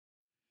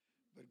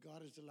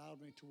God has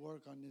allowed me to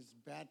work on this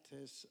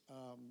Baptist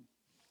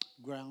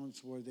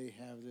grounds where they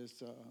have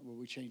this, where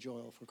we change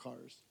oil for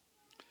cars.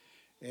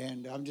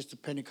 And I'm just a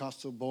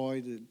Pentecostal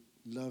boy that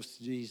loves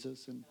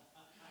Jesus. And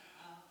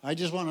I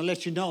just want to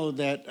let you know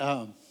that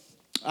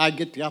I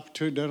get the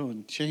opportunity, I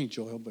don't change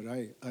oil, but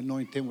I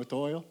anoint them with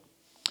oil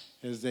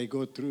as they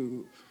go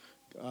through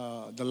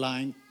the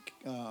line.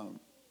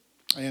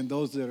 And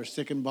those that are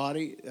sick in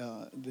body,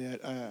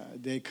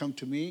 they come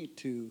to me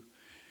to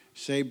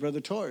say, Brother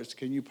Torres,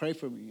 can you pray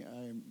for me?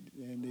 And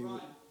they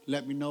would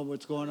let me know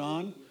what's going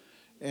on.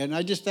 And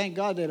I just thank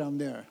God that I'm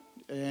there.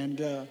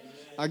 And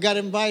I got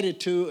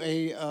invited to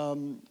a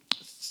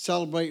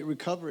Celebrate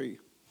Recovery.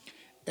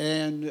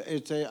 And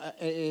it's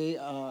in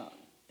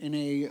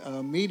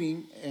a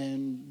meeting.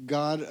 And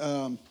God,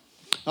 I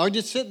was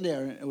just sitting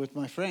there with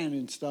my friend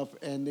and stuff.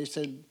 And they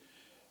said,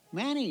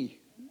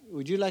 Manny,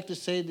 would you like to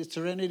say the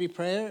Serenity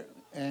Prayer?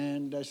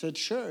 And I said,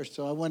 sure.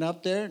 So I went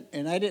up there,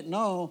 and I didn't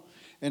know.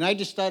 And I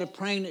just started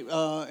praying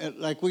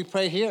like we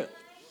pray here.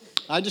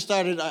 I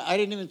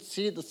didn't even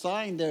see the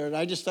sign there. And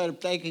I just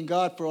started thanking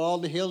God for all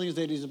the healings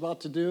that he's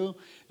about to do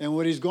and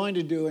what he's going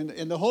to do.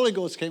 And the Holy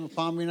Ghost came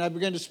upon me, and I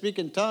began to speak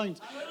in tongues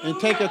and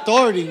take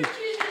authority.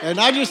 And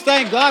I just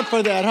thank God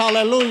for that.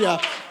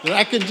 Hallelujah. That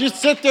I can just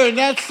sit there in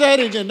that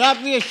setting and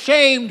not be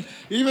ashamed.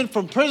 Even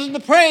from prison to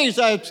praise,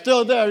 I'm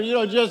still there.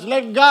 Just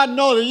letting God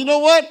know that, you know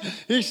what?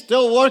 He's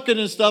still working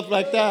and stuff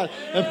like that.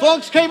 And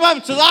folks came up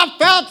and said, I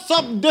felt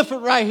something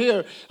different right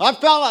here. I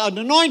felt an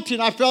anointing.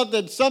 I felt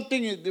that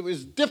something that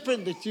was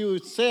different that you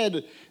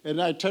said.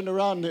 And I turned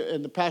around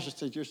and the pastor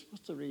said, you're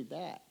supposed to read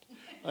that.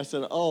 I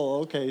said, oh,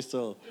 okay.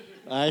 So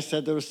I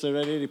said there was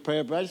Serenity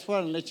Prayer. But I just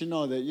want to let you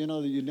know that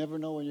you never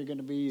know when you're going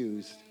to be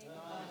used.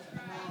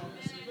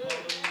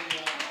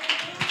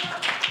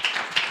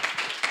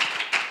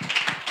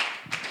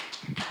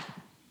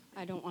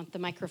 I don't want the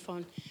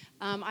microphone.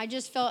 I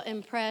just felt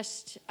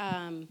impressed.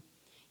 I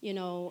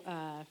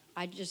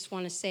just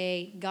want to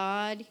say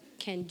God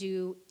can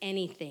do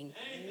anything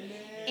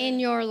in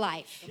your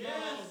life. Yes.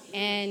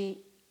 And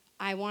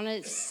I want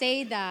to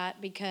say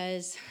that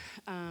because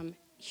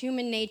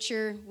human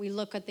nature, we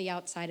look at the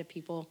outside of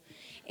people.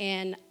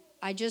 And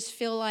I just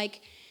feel like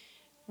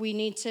we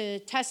need to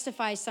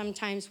testify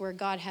sometimes where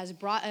God has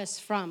brought us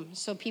from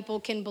so people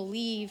can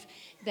believe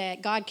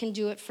that God can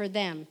do it for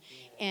them.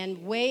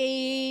 And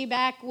way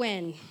back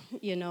when,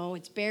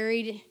 it's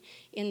buried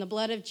in the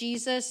blood of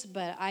Jesus,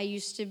 but I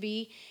used to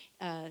be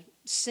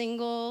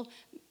single,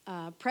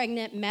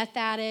 pregnant, meth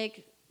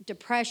addict,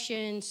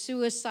 depression,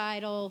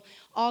 suicidal,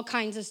 all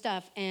kinds of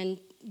stuff. And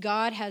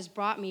God has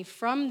brought me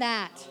from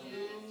that.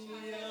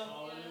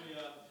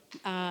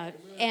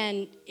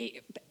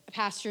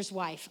 Pastor's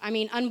wife. I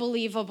mean,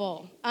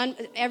 unbelievable.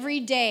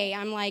 Every day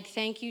I'm like,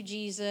 thank you,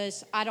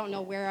 Jesus. I don't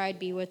know where I'd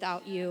be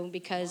without you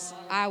because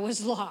I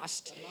was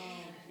lost.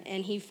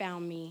 And he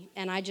found me.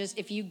 And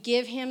if you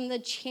give him the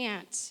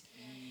chance,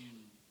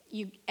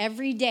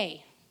 every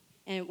day,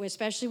 and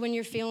especially when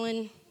you're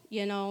feeling,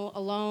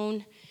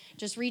 alone,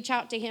 just reach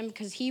out to him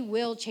because he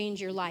will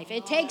change your life.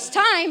 It takes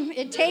time.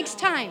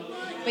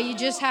 But you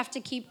just have to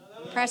keep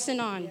pressing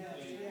on.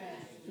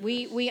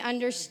 We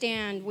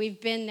understand. We've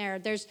been there.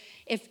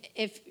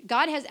 If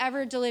God has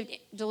ever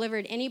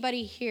delivered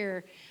anybody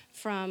here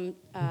from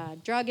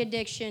drug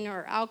addiction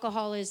or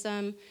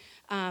alcoholism,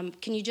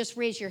 can you just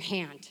raise your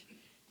hand?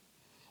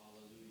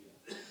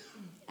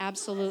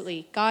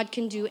 Absolutely. God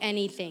can do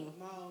anything.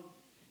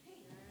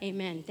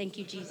 Amen. Thank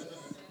you, Jesus.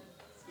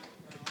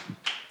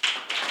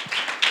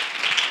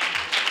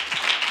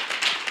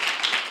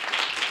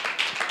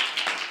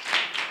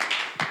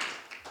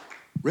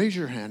 Raise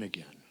your hand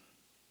again.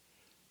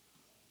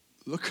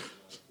 Look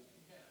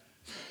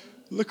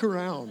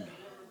around.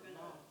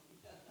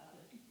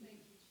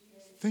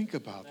 Think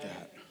about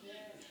that.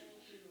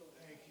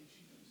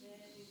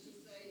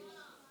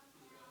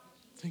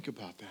 Think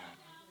about that.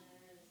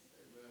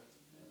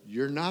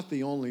 You're not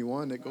the only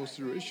one that goes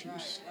through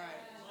issues.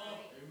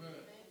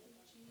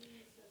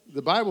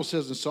 The Bible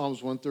says in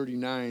Psalms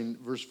 139,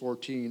 verse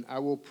 14, I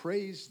will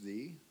praise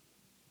thee.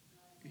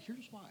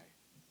 Here's why.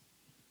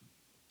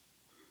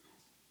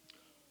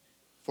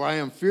 For I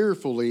am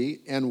fearfully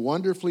and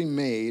wonderfully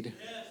made.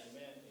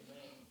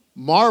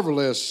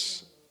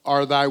 Marvelous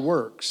are thy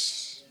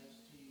works,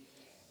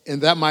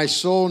 and that my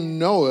soul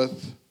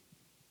knoweth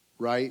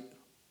right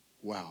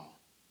well.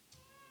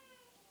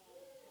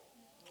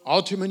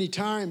 All too many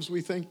times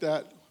we think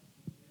that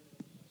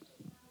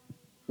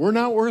we're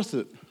not worth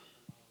it.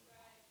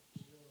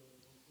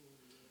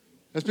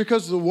 That's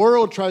because the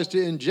world tries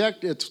to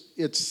inject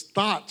its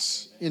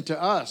thoughts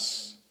into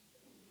us.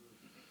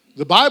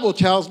 The Bible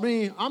tells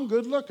me I'm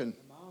good looking.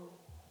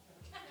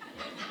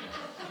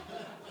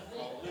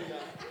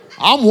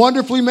 I'm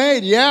wonderfully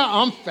made. Yeah,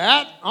 I'm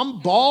fat.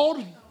 I'm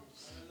bald.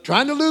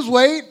 Trying to lose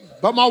weight.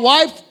 But my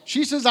wife,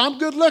 she says I'm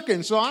good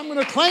looking. So I'm going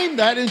to claim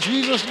that in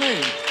Jesus'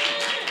 name.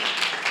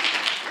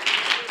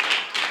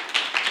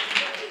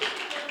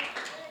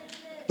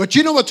 But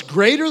you know what's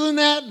greater than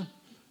that?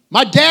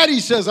 My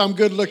daddy says I'm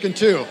good looking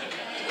too.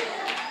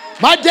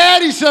 My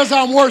daddy says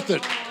I'm worth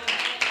it.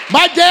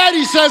 My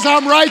daddy says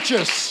I'm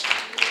righteous.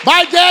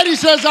 My daddy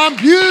says I'm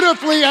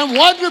beautifully and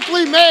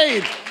wonderfully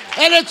made.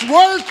 And it's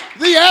worth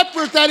the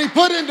effort that he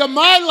put into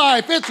my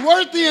life. It's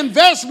worth the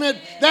investment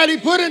that he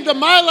put into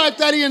my life,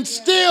 that he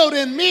instilled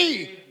in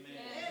me.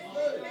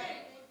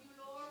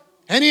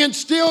 And he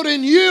instilled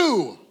in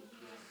you.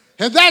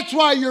 And that's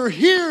why you're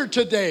here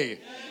today.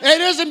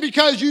 It isn't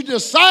because you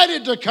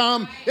decided to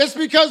come. It's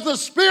because the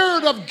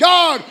Spirit of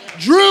God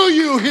drew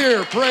you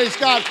here, praise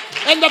God.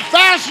 And the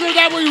faster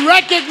that we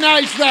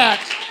recognize that,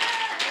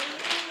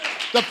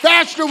 the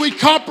faster we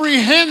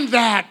comprehend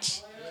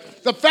that,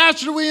 the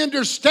faster we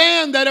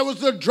understand that it was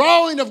the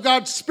drawing of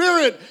God's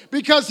Spirit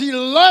because he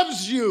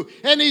loves you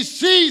and he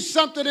sees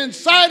something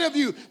inside of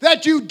you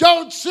that you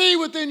don't see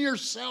within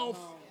yourself.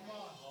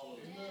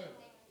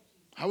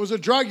 I was a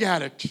drug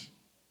addict.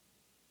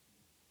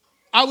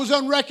 I was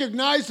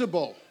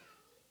unrecognizable.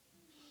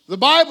 The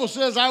Bible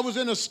says I was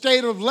in a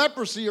state of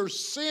leprosy or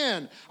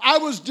sin. I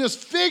was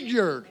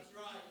disfigured.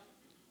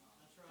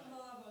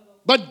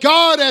 But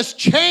God has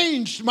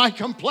changed my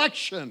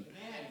complexion.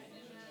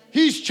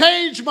 He's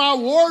changed my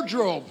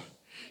wardrobe.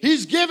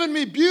 He's given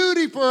me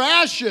beauty for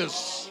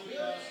ashes.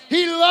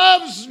 He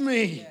loves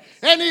me.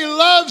 And he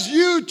loves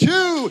you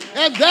too.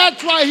 And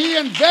that's why he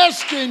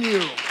invests in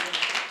you.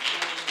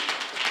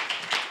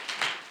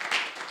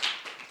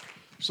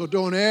 So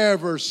don't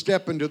ever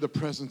step into the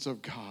presence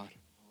of God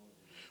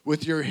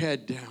with your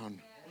head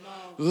down.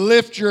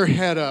 Lift your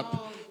head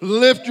up.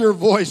 Lift your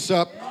voice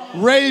up.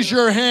 Raise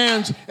your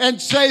hands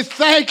and say,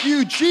 thank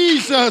you,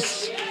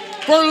 Jesus,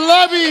 for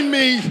loving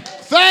me.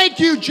 Thank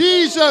you,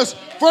 Jesus,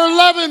 for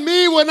loving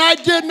me when I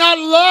did not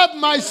love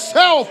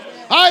myself.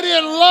 I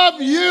didn't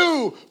love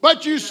you,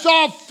 but you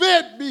saw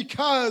fit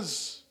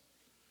because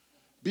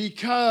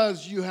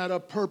you had a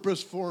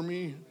purpose for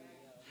me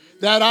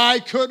that I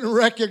couldn't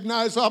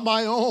recognize on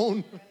my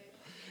own.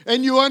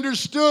 And you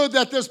understood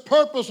that this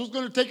purpose was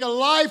going to take a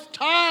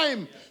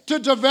lifetime to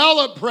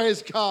develop,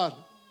 praise God.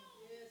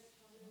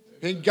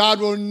 And God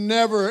will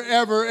never,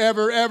 ever,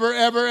 ever, ever,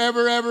 ever,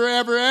 ever, ever,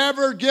 ever,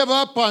 ever give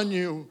up on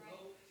you.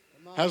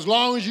 As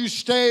long as you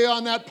stay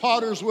on that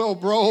potter's wheel,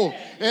 bro.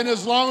 And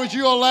as long as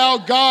you allow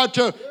God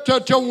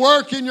to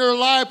work in your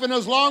life. And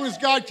as long as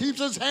God keeps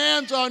his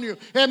hands on you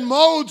and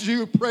molds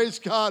you, praise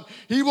God.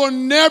 He will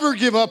never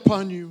give up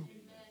on you.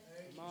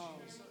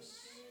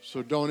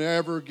 So don't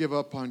ever give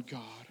up on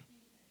God.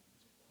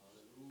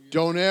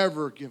 Don't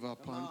ever give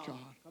up on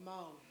God.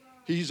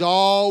 He's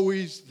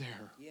always there.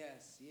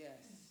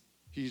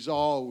 He's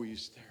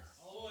always there.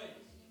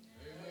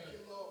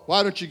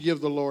 Why don't you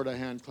give the Lord a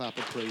hand clap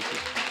of praise?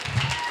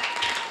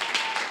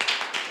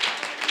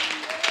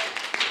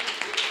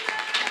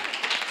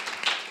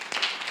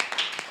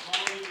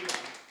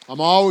 I'm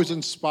always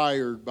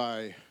inspired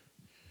by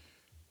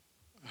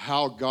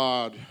how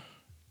God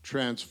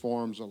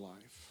transforms a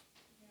life,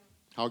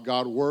 how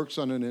God works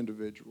on an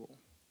individual.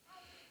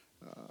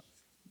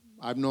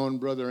 I've known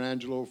Brother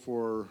Angelo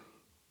for,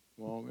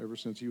 ever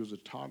since he was a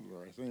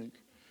toddler, I think.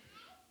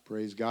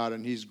 Praise God.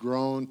 And he's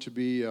grown to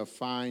be a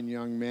fine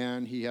young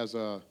man. He has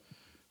a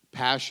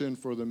passion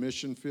for the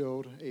mission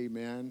field.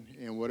 Amen.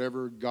 And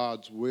whatever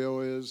God's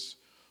will is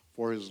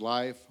for his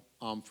life,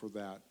 I'm for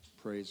that.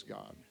 Praise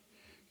God.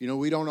 You know,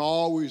 we don't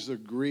always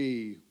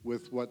agree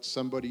with what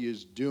somebody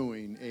is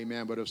doing.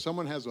 Amen. But if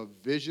someone has a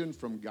vision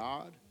from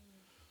God,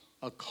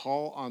 a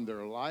call on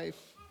their life,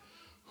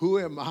 who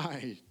am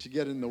I to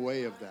get in the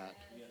way of that?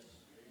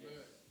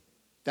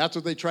 That's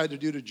what they tried to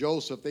do to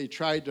Joseph. They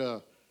tried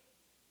to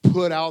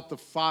put out the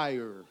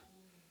fire,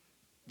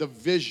 the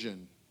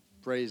vision,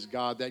 praise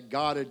God, that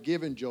God had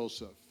given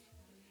Joseph.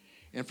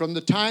 And from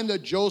the time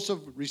that Joseph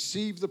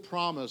received the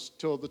promise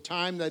till the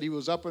time that he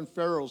was up in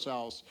Pharaoh's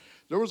house,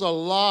 there was a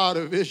lot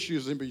of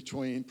issues in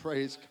between,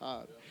 praise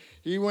God.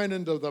 He went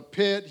into the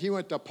pit. He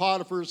went to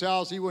Potiphar's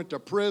house. He went to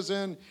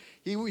prison.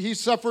 He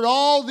suffered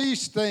all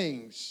these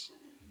things.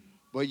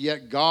 But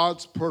yet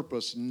God's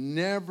purpose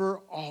never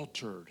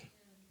altered.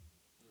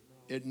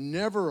 It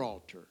never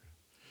altered.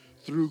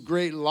 Through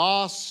great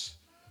loss,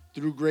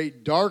 through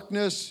great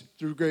darkness,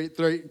 through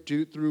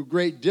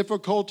great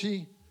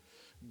difficulty,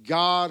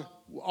 God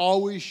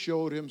always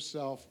showed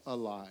himself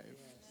alive.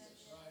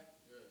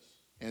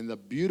 And the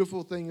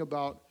beautiful thing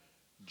about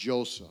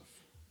Joseph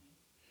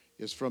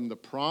is from the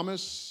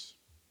promise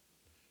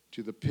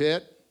to the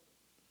pit,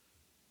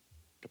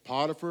 to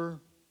Potiphar,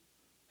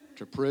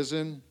 to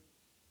prison,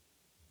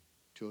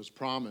 to his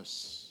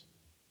promise,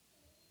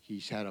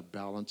 he's had a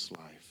balanced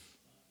life.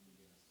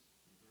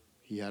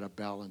 He had a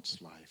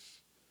balanced life.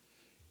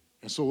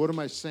 And so what am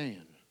I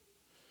saying?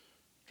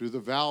 Through the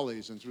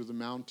valleys and through the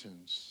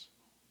mountains,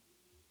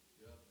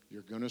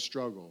 you're going to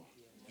struggle.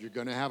 You're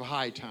going to have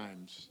high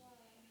times.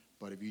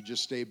 But if you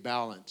just stay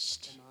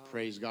balanced,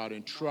 praise God,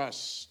 and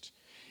trust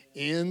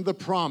in the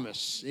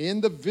promise,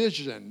 in the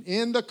vision,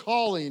 in the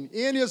calling,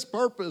 in his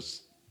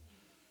purpose,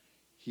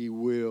 he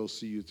will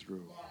see you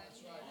through.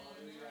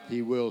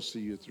 He will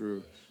see you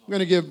through. I'm going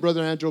to give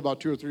Brother Andrew about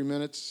 2 or 3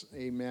 minutes.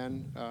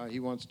 Amen. He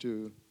wants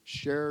to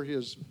share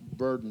his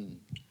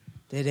burden.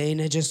 Praise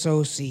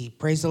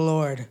the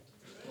Lord.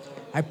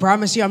 I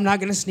promise you I'm not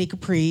going to sneak a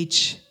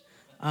preach.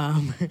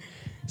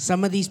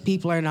 Some of these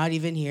people are not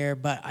even here,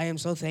 but I am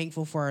so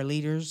thankful for our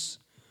leaders,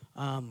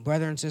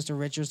 Brother and Sister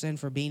Richardson,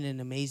 for being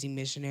an amazing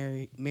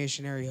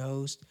missionary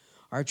host,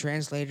 our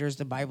translators,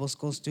 the Bible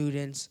school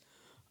students,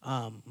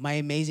 my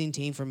amazing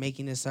team for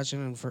making this such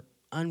an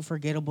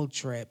unforgettable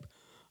trip.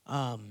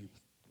 As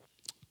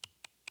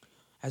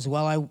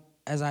well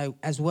as I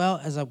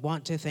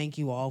want to thank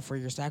you all for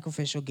your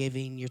sacrificial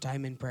giving, your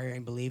time in prayer,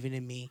 and believing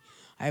in me.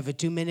 I have a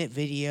 2-minute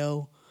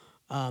video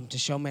to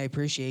show my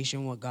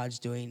appreciation what God's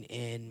doing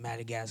in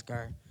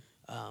Madagascar.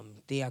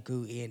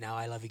 Tiaku Ianao,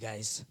 I love you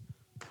guys.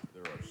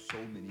 There are so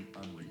many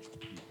unreached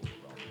people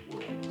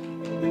around the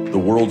world. The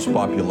world's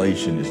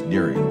population is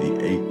nearing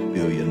the 8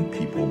 billion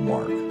people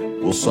mark.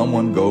 Will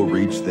someone go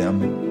reach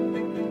them?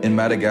 In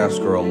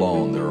Madagascar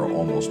alone, there are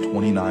almost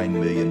 29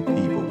 million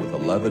people, with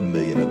 11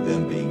 million of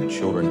them being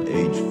children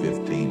aged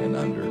 15 and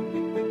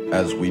under.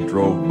 As we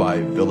drove by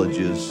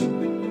villages,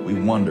 we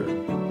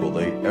wondered, will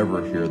they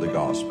ever hear the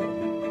gospel?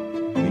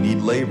 We need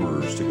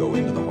laborers to go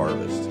into the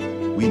harvest.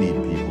 We need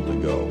people to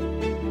go.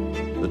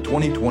 The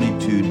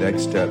 2022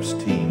 Next Steps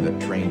team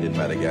that trained in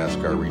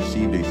Madagascar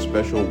received a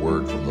special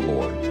word from the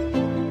Lord.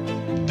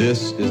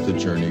 This is the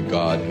journey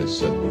God has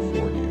set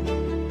before you.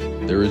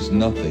 There is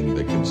nothing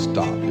that can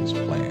stop His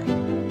plan.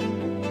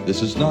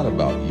 This is not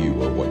about you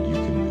or what you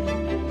can do.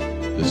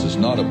 This is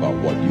not about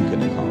what you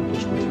can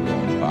accomplish with your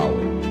own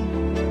power.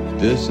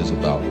 This is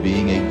about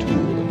being a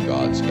tool in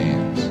God's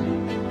hands.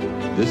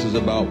 This is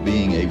about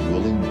being a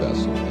willing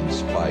vessel in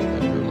spite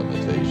of your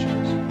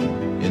limitations,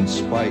 in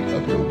spite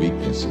of your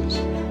weaknesses,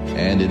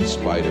 and in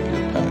spite of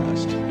your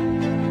past.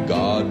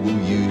 God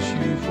will use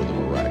you for the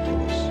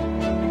miraculous.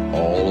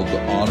 All of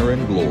the honor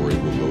and glory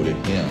will go to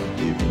Him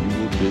if you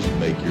will just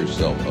make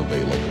yourself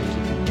available to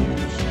be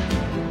used.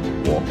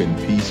 Walk in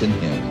peace in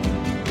Him,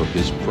 for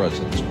His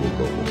presence will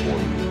go before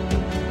you.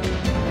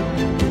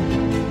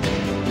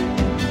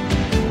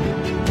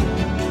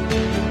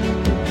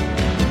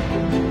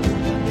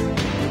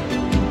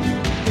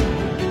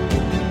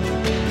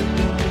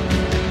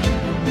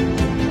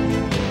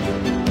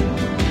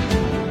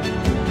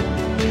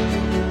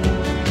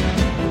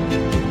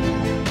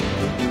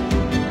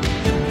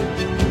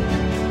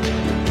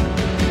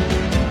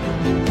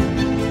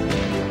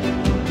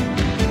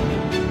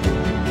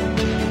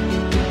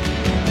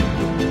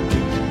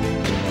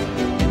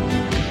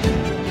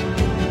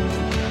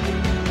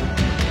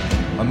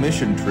 A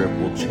mission trip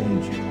will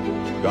change you.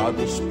 God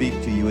will speak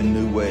to you in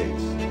new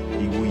ways.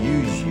 He will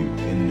use you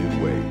in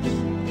new ways.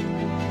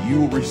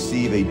 You will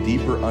receive a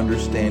deeper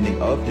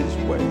understanding of His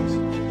ways,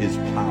 His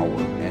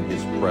power, and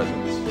His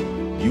presence.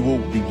 You will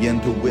begin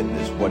to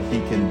witness what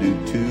He can do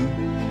to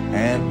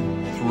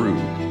and through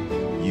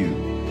you.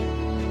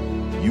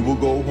 You will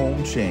go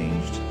home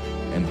changed,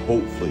 and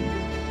hopefully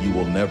you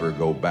will never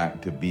go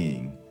back to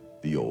being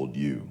the old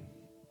you.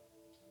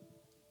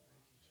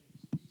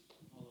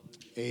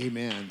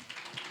 Amen.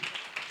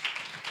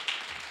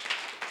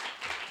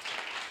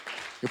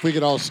 If we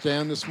could all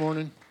stand this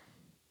morning.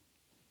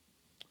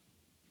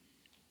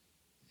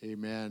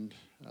 Amen.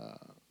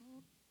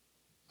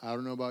 I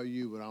don't know about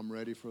you, but I'm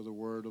ready for the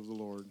word of the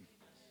Lord.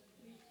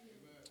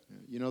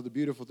 You know, the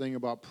beautiful thing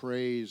about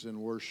praise and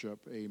worship,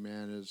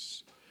 amen,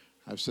 is,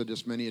 I've said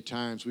this many a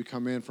times, we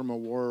come in from a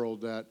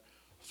world that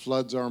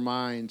floods our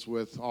minds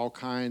with all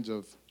kinds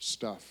of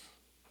stuff.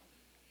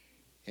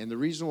 And the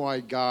reason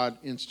why God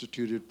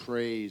instituted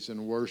praise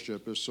and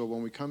worship is so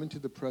when we come into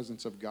the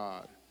presence of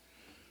God,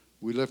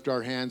 we lift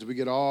our hands, we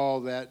get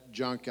all that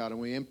junk out, and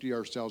we empty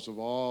ourselves of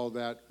all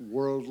that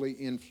worldly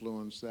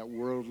influence, that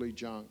worldly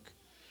junk.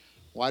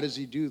 Why does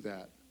He do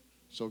that?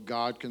 So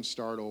God can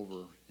start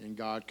over, and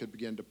God could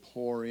begin to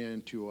pour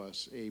into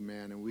us,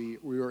 amen. And we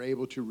are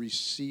able to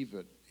receive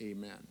it,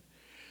 amen.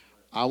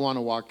 I want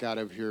to walk out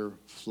of here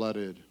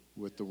flooded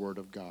with the Word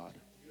of God.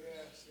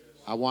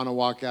 I want to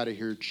walk out of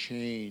here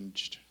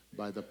changed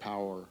by the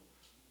power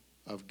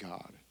of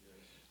God.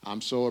 I'm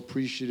so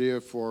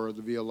appreciative for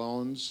the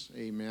Villalones.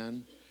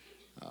 Amen.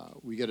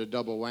 We get a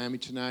double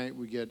whammy tonight.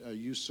 We get a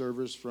youth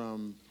service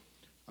from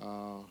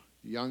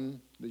the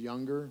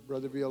younger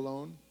Brother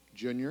Villalon,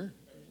 Junior.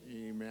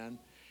 Amen.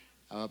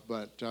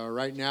 But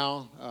right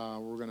now,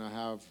 we're going to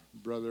have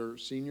Brother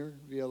Senior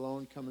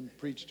Villalon come and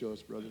preach to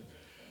us, brother.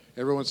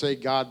 Everyone say,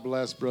 God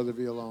bless Brother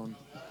Villalon.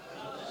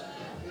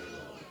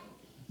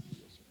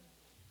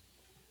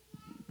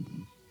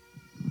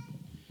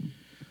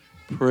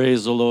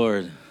 Praise the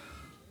Lord.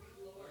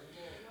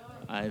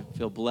 I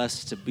feel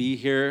blessed to be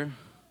here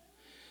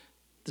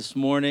this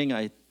morning.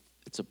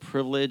 It's a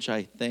privilege.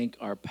 I thank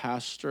our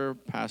pastor,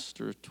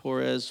 Pastor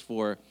Torres,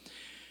 for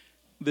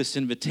this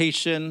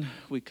invitation.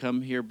 We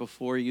come here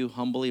before you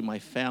humbly, my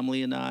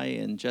family and I,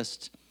 and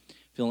just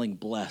feeling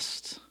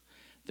blessed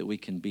that we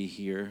can be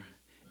here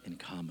in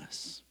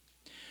Camas.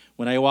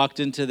 When I walked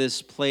into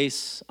this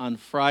place on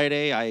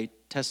Friday, I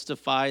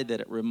testified that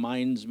it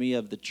reminds me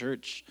of the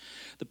church,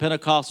 the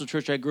Pentecostal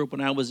church I grew up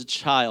when I was a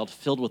child,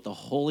 filled with the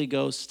Holy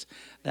Ghost,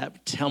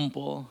 that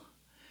temple.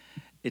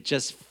 It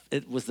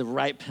was the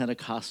right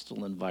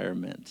Pentecostal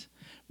environment.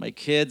 my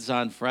kids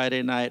on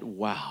Friday night.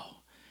 Wow,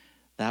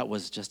 that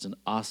was just an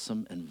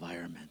awesome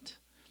environment.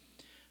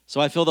 So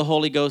I feel the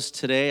Holy Ghost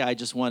today. I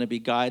just want to be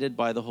guided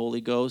by the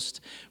Holy Ghost.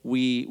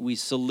 We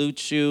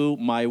salute you,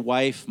 my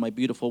wife, my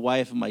beautiful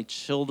wife, and my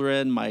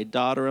children, my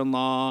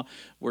daughter-in-law.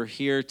 We're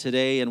here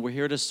today, and we're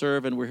here to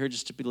serve, and we're here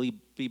just to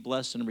be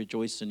blessed and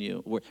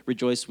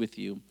rejoice with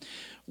you.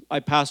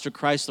 I pastor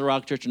Christ the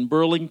Rock Church in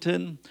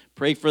Burlington.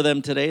 Pray for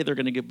them today. They're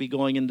going to be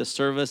going into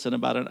service in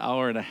about an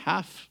hour and a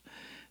half.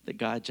 That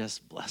God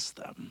just bless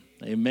them.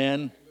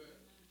 Amen.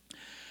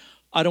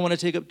 I don't want to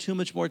take up too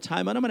much more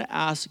time, and I'm going to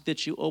ask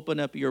that you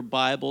open up your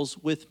Bibles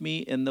with me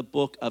in the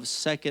book of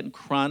 2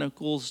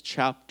 Chronicles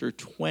chapter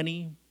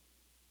 20.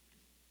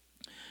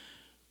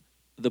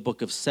 The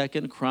book of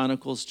 2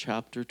 Chronicles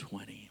chapter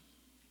 20.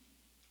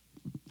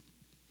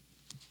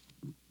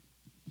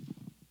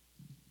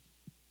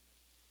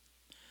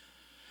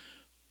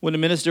 When a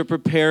minister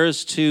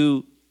prepares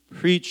to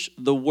preach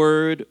the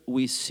word,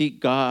 we seek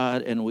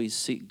God, and we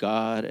seek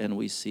God, and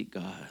we seek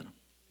God.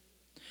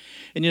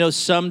 And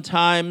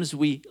sometimes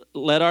we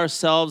let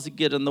ourselves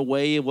get in the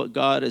way of what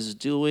God is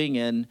doing.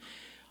 And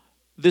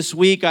this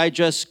week I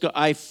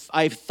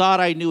thought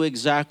I knew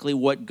exactly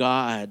what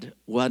God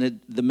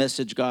wanted, the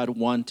message God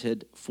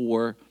wanted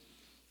for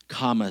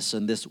Camas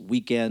and this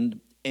weekend.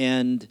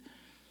 And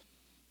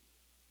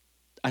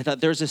I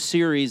thought there's a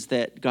series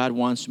that God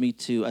wants me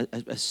to,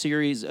 a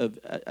series of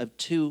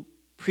 2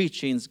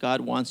 preachings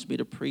God wants me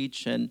to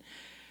preach. And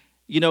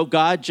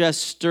God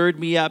just stirred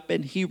me up,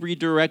 and he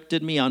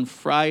redirected me on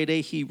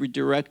Friday. He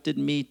redirected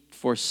me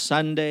for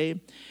Sunday.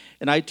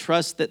 And I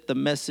trust that the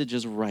message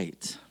is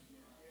right.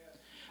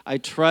 I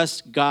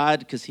trust God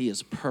because he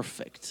is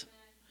perfect.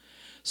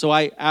 So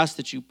I ask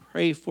that you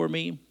pray for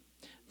me,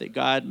 that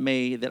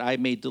I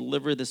may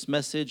deliver this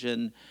message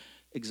and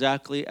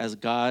exactly as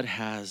God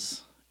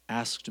has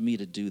asked me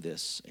to do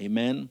this.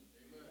 Amen.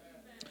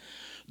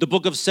 The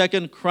book of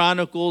 2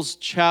 Chronicles,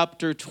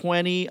 chapter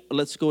 20.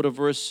 Let's go to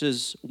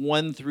verses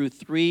 1 through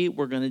 3.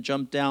 We're going to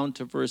jump down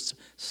to verse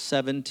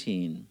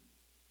 17.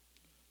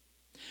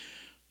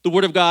 The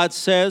word of God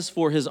says,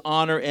 "For his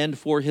honor and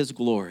for his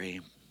glory.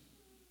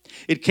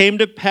 It came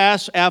to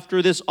pass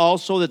after this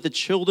also that the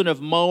children of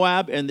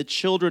Moab and the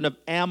children of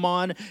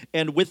Ammon,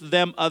 and with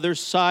them other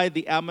side,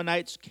 the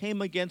Ammonites,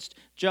 came against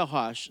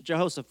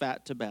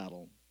Jehoshaphat to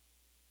battle.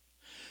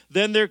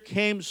 Then there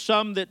came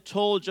some that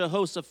told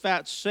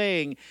Jehoshaphat,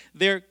 saying,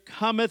 There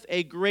cometh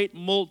a great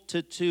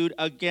multitude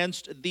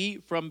against thee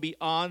from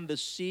beyond the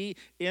sea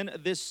in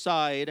this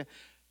side,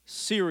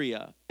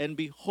 Syria. And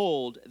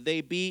behold,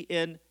 they be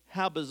in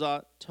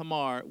Habazah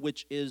Tamar,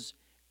 which is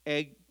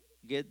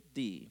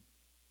Engedi.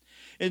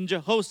 And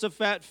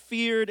Jehoshaphat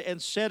feared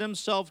and set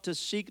himself to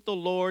seek the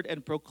Lord,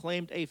 and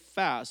proclaimed a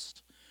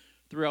fast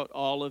throughout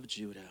all of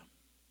Judah."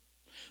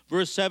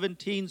 Verse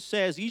 17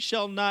 says, "Ye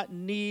shall not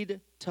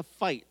need to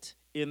fight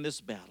in this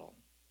battle.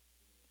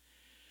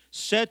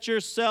 Set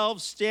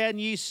yourselves,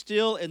 stand ye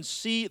still, and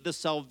see the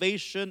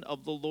salvation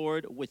of the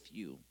Lord with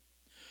you.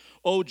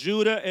 O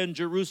Judah and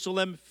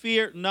Jerusalem,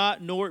 fear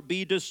not, nor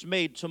be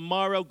dismayed.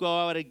 Tomorrow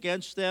go out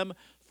against them,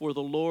 for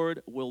the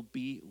Lord will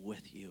be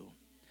with you."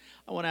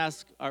 I want to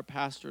ask our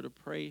pastor to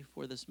pray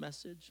for this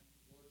message.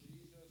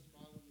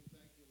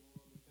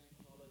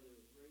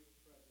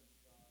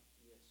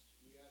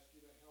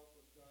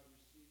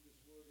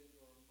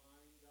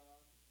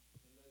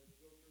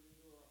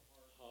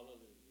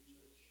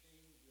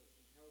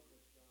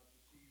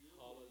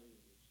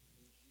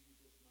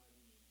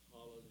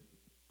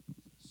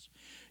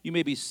 You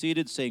may be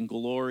seated, saying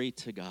glory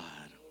to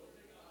God.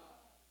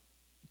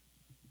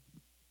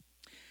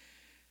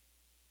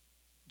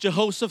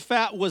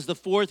 Jehoshaphat was the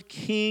 4th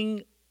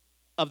king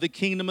of the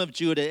kingdom of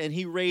Judah, and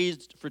he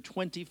reigned for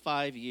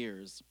 25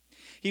 years.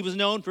 He was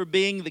known for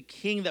being the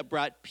king that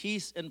brought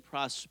peace and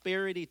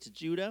prosperity to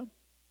Judah.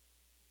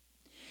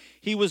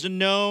 He was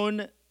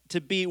known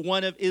to be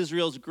one of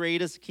Israel's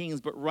greatest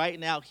kings, but right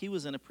now he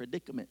was in a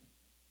predicament.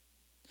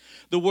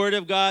 The word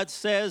of God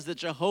says that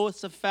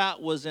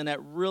Jehoshaphat was in a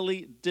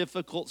really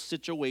difficult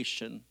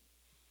situation.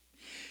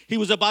 He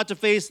was about to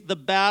face the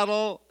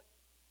battle,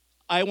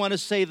 I want to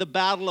say the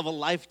battle of a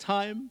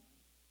lifetime.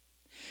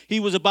 He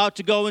was about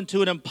to go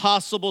into an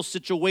impossible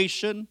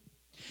situation.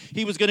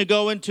 He was going to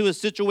go into a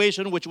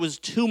situation which was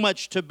too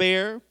much to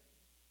bear.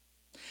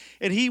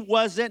 And he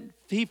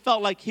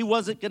felt like he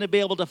wasn't going to be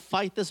able to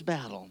fight this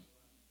battle.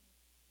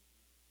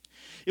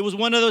 It was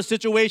one of those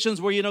situations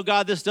where,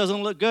 God, this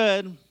doesn't look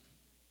good.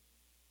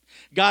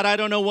 God, I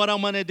don't know what I'm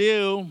going to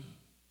do.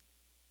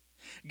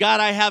 God,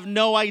 I have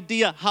no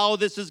idea how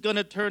this is going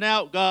to turn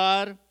out,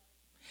 God.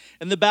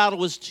 And the battle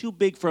was too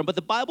big for him. But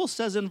the Bible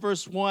says in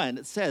verse 1,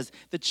 it says,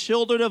 the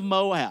children of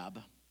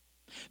Moab,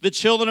 the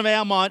children of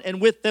Ammon,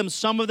 and with them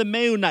some of the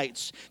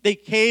Meunites, they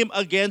came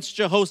against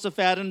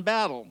Jehoshaphat in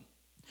battle.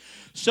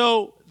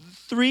 So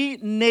 3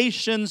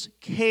 nations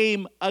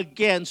came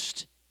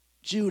against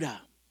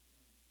Judah.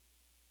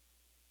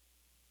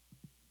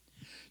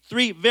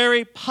 3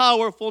 very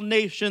powerful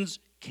nations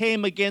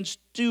came against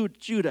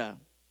Judah.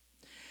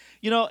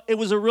 it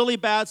was a really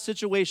bad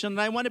situation,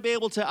 and I want to be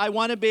able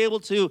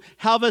to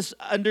have us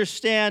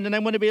understand, and I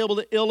want to be able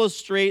to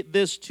illustrate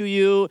this to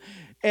you.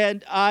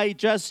 And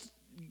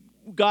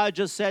God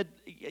just said,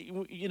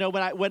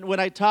 when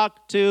I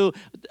talk to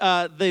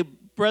the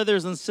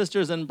brothers and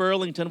sisters in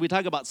Burlington, we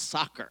talk about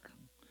soccer.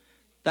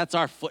 That's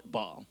our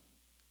football.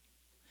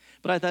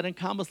 But I thought in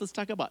Commas, let's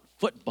talk about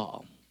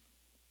football.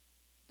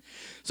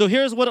 So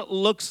here's what it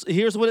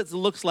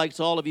looks like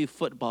to all of you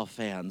football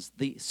fans,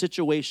 the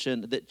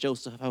situation that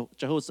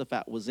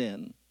Jehoshaphat was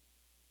in.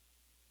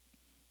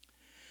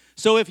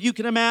 So if you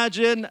can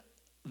imagine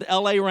the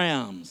LA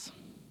Rams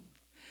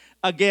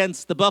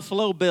against the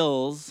Buffalo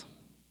Bills,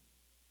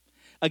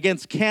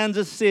 against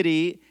Kansas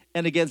City,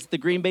 and against the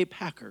Green Bay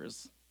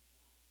Packers,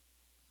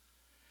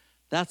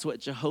 that's what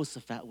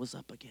Jehoshaphat was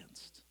up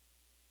against.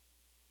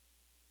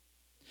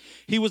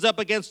 He was up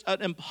against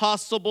an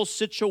impossible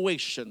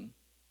situation.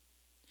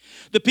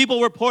 The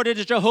people reported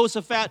to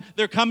Jehoshaphat,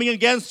 they're coming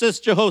against us,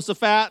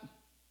 Jehoshaphat.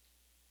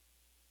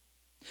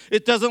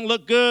 It doesn't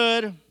look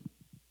good.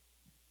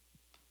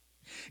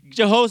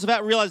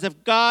 Jehoshaphat realized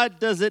if God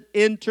doesn't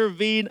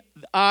intervene,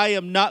 I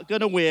am not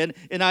going to win,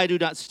 and I do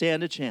not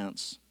stand a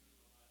chance.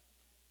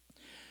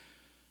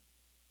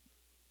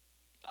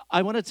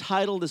 I want to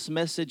title this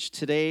message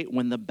today,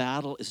 When the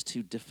Battle is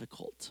Too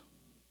Difficult.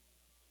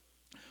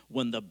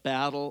 When the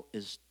battle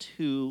is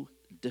too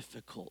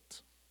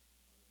difficult.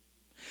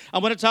 I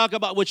want to talk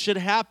about what should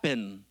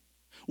happen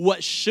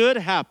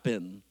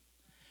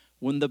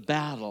when the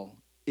battle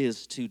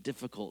is too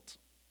difficult.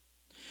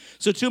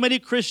 So too many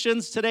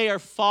Christians today are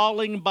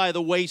falling by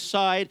the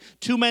wayside.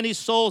 Too many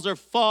souls are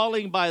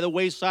falling by the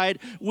wayside.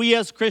 We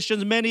as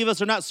Christians, many of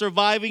us are not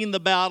surviving the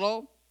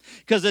battle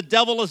because the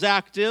devil is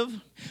active.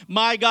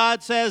 My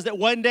God says that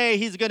one day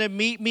he's going to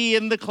meet me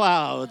in the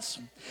clouds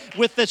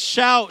with the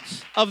shout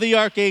of the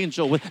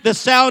archangel, with the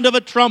sound of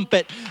a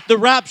trumpet. The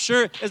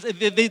rapture is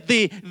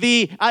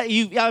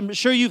I'm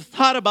sure you've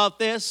thought about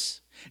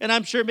this, and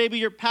I'm sure maybe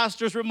your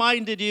pastors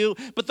reminded you,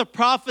 but the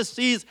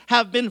prophecies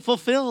have been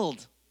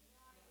fulfilled.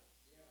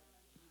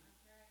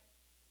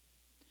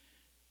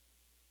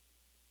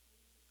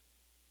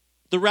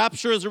 The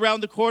rapture is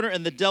around the corner,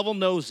 and the devil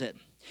knows it.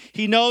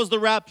 He knows the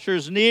rapture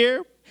is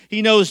near.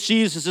 He knows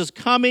Jesus is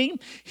coming.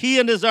 He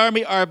and his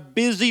army are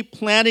busy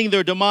planning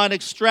their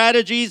demonic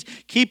strategies,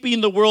 keeping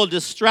the world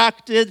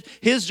distracted.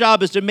 His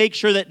job is to make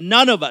sure that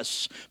none of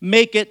us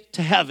make it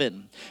to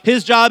heaven.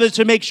 His job is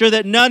to make sure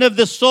that none of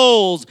the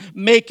souls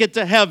make it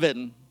to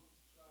heaven.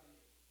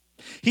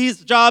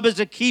 His job is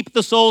to keep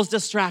the souls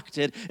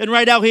distracted. And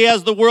right now he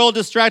has the world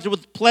distracted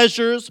with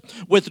pleasures,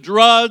 with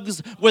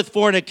drugs, with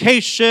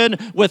fornication,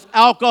 with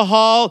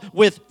alcohol,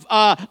 with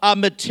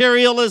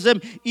materialism,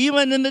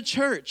 even in the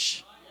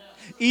church.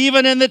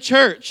 Even in the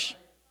church.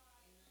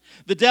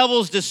 The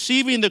devil's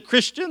deceiving the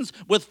Christians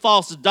with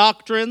false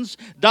doctrines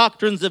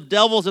of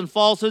devils and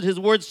falsehood. His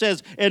word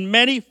says, and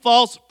many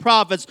false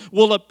prophets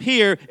will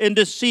appear and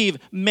deceive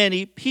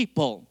many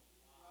people.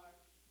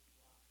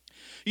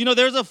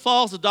 There's a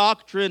false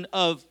doctrine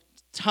of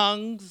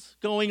tongues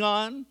going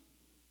on.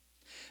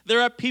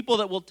 There are people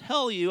that will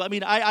tell you,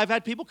 I've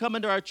had people come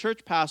into our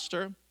church,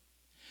 pastor,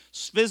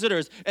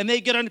 visitors, and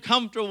they get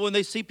uncomfortable when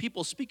they see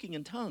people speaking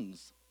in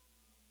tongues.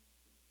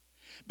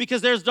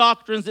 Because there's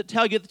doctrines that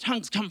tell you the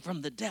tongues come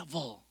from the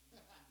devil.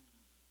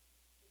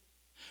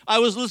 I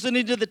was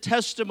listening to a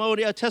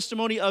testimony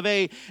of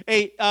a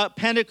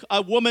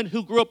woman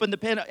who grew up in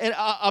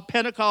a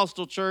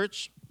Pentecostal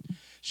church.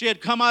 She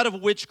had come out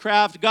of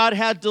witchcraft. God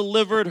had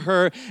delivered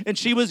her, and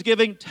she was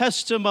giving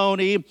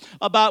testimony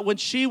about when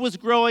she was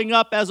growing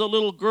up as a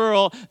little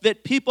girl,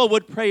 that people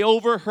would pray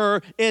over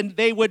her, and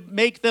they would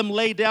make them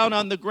lay down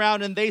on the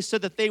ground, and they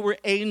said that they were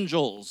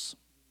angels.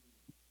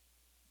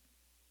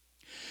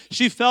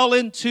 She fell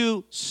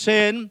into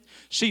sin.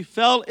 She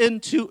fell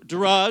into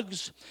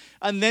drugs,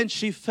 and then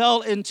she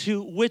fell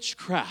into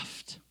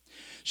witchcraft.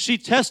 She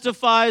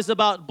testifies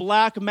about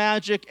black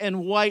magic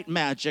and white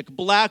magic,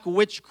 black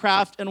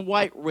witchcraft and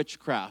white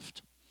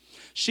witchcraft.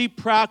 She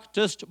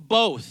practiced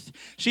both.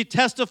 She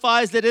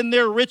testifies that in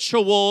their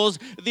rituals,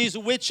 these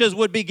witches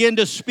would begin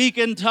to speak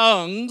in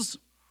tongues,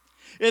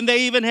 and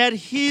they even had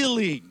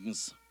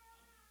healings.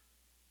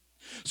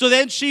 So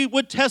then she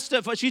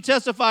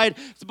testified,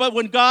 but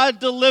when God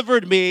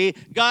delivered me,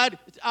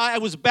 I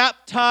was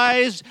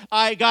baptized,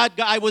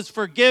 I was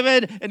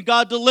forgiven, and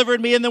God delivered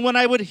me. And then when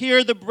I would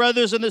hear the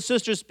brothers and the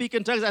sisters speak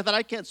in tongues, I thought,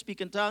 I can't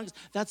speak in tongues.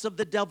 That's of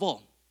the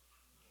devil.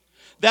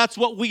 That's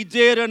what we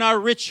did in our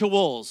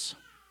rituals.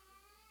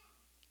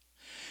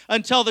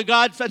 Until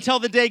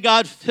the day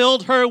God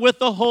filled her with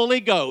the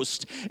Holy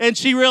Ghost. And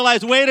she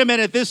realized, wait a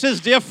minute, this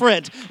is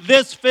different.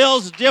 This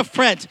feels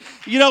different.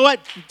 You know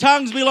what?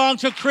 Tongues belong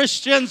to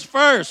Christians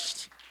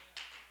first.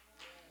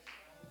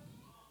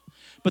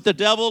 But the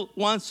devil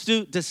wants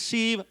to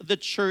deceive the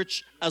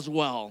church as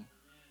well.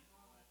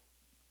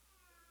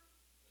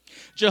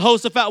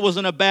 Jehoshaphat was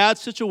in a bad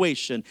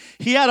situation.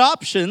 He had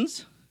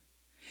options.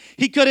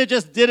 He could have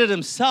just did it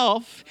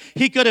himself.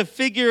 He could have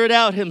figured it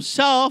out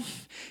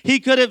himself. He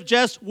could have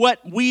just, what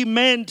we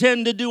men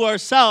tend to do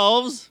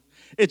ourselves,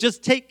 is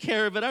just take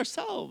care of it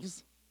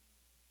ourselves.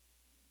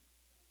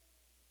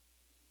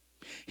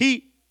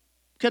 He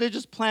could have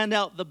just planned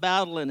out the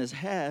battle in his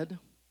head.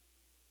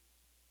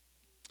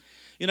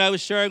 You know, I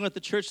was sharing with the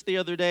church the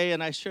other day,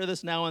 and I share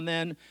this now and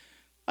then.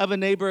 I have a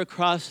neighbor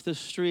across the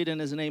street, and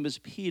his name is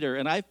Peter,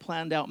 and I've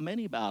planned out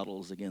many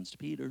battles against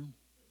Peter.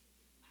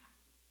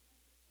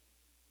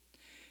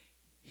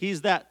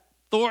 He's that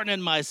thorn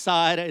in my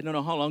side. I don't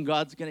know how long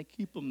God's going to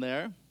keep him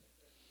there.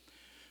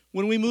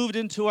 When we moved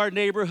into our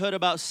neighborhood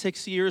about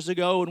 6 years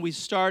ago and we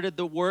started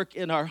the work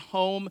in our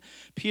home,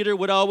 Peter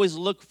would always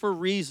look for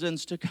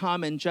reasons to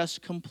come and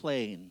just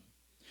complain.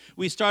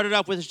 We started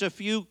off with just a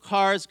few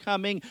cars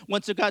coming.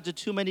 Once it got to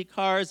too many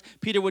cars,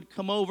 Peter would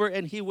come over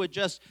and he would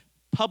just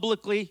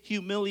publicly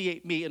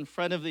humiliate me in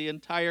front of the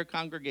entire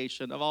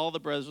congregation of all the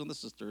brothers and the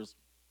sisters.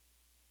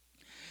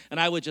 And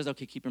I would just,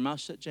 okay, keep your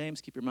mouth shut,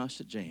 James. Keep your mouth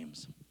shut,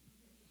 James.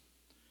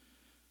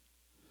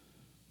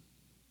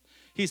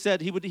 He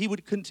said he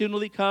would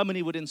continually come and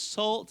he would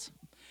insult.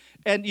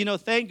 And, you know,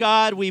 thank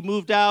God we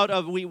moved out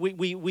of,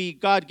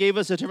 God gave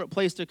us a different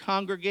place to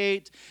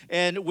congregate,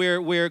 and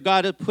where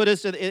God had put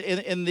us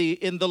in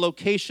the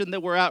location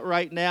that we're at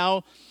right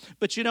now.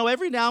 But, you know,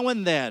 every now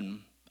and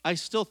then, I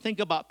still think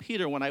about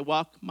Peter when I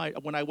walk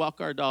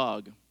our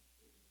dog.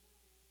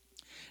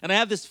 And I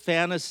have this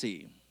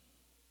fantasy.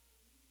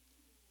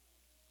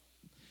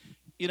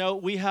 You know,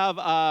 we have,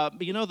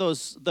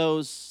 those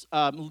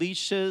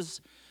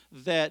leashes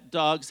that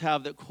dogs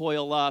have that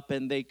coil up,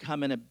 and they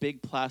come in a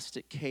big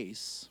plastic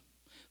case.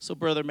 So,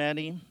 Brother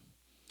Manny,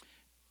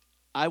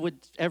 I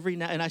would every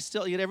now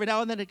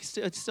and then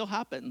it still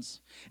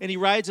happens. And he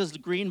rides his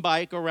green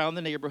bike around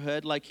the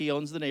neighborhood like he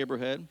owns the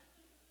neighborhood.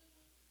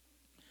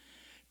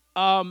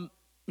 Not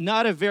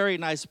a very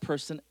nice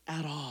person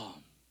at all.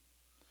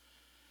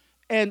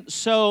 And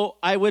so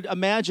I would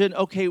imagine,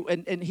 okay,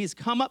 and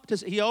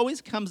he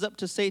always comes up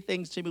to say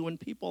things to me when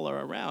people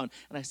are around.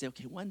 And I say,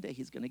 okay, one day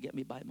he's going to get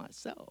me by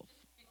myself.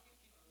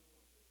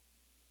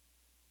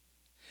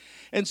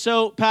 And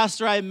so,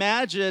 Pastor, I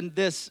imagine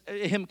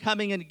him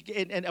coming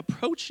and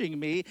approaching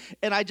me,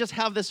 and I just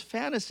have this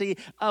fantasy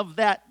of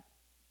that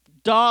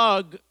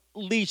dog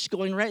leash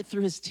going right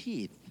through his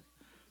teeth.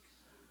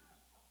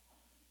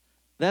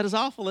 That is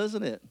awful,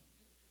 isn't it?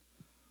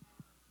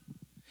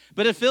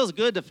 But it feels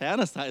good to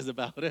fantasize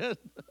about it.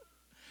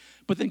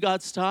 But then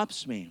God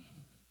stops me.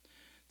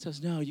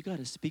 Says, no, you got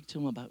to speak to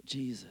him about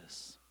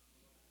Jesus.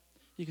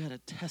 You got to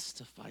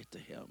testify to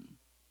him.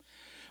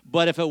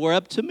 But if it were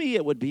up to me,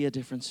 it would be a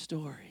different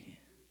story.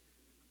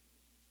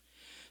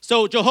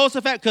 So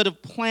Jehoshaphat could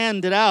have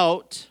planned it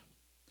out.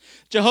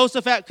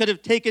 Jehoshaphat could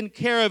have taken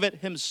care of it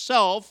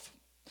himself.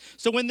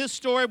 So in this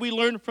story, we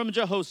learn from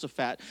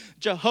Jehoshaphat.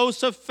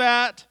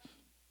 Jehoshaphat,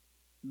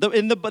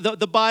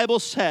 the Bible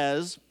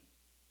says,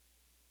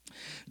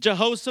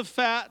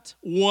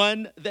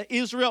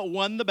 Israel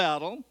won the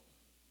battle.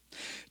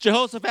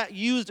 Jehoshaphat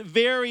used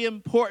very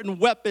important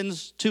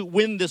weapons to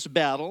win this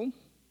battle.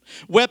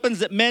 Weapons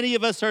that many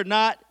of us are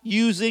not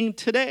using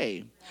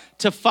today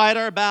to fight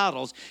our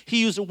battles.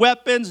 He used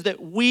weapons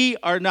that we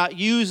are not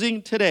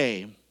using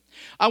today.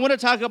 I want to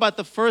talk about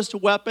the first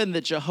weapon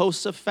that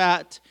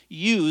Jehoshaphat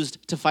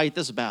used to fight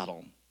this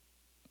battle.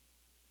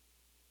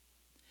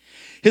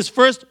 His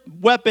first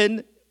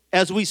weapon,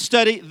 as we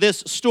study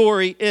this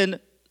story in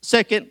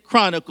 2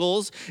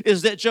 Chronicles,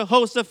 is that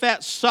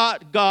Jehoshaphat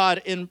sought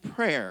God in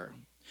prayer.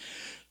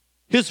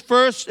 In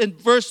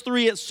verse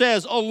 3 it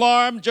says,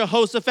 alarmed,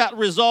 Jehoshaphat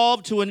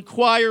resolved to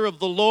inquire of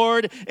the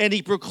Lord, and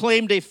he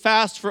proclaimed a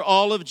fast for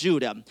all of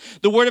Judah.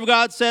 The word of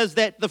God says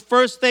that the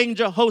first thing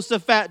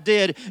Jehoshaphat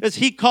did is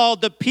he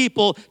called the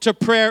people to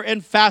prayer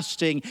and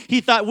fasting.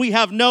 He thought, we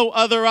have no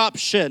other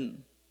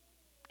option.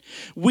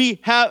 He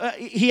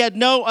had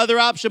no other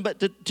option but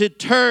to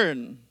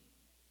turn.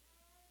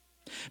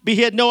 He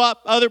had no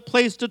other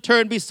place to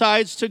turn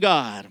besides to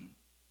God.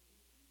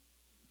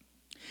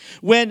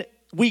 When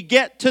we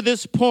get to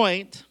this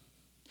point,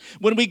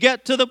 when we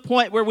get to the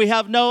point where we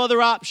have no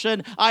other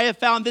option, I have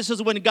found this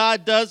is when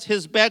God does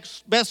his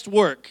best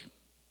work.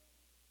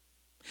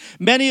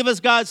 Many of us,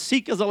 God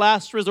seek as a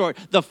last resort.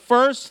 The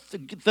first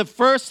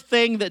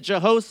thing that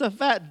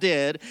Jehoshaphat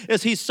did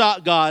is he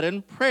sought God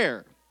in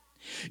prayer.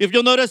 If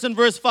you'll notice in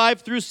verse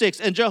 5 through 6,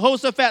 and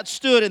Jehoshaphat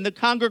stood in the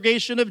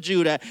congregation of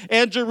Judah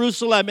and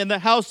Jerusalem in the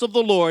house of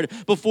the Lord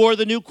before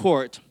the new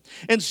court,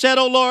 and said,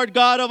 O Lord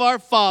God of our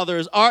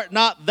fathers, art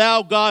not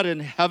thou God in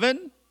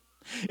heaven?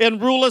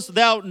 And rulest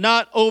thou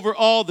not over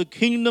all the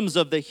kingdoms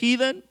of the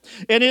heathen?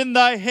 And in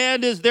thy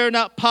hand is there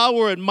not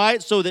power and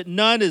might, so that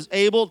none is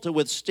able to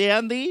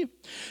withstand thee?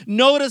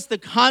 Notice the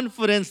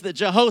confidence that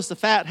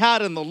Jehoshaphat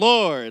had in the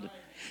Lord.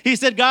 He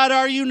said, God,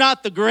 are you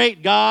not the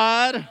great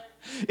God?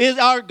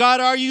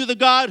 Are you the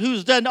God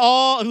who's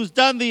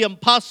done the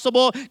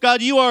impossible?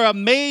 God, you are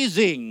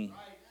amazing.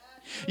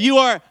 You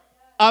are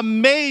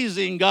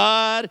amazing,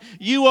 God.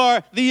 You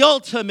are the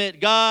ultimate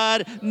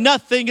God.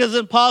 Nothing is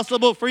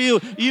impossible for you.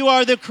 You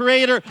are the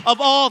creator of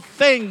all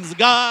things,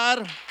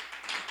 God.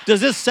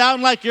 Does this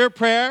sound like your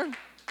prayer?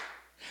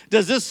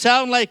 Does this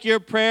sound like your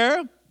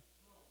prayer?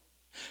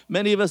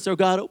 Many of us are,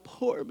 God, oh,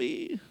 poor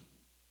me.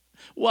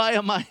 Why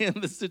am I in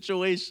this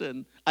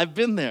situation? I've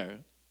been there.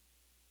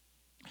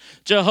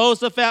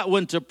 Jehoshaphat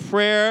went to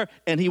prayer,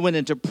 and he went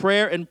into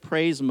prayer and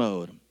praise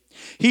mode.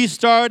 He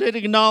started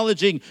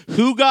acknowledging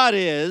who God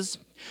is,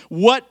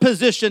 what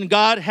position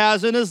God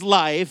has in his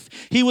life.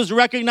 He was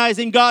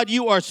recognizing, God,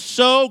 you are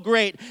so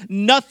great.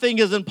 Nothing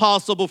is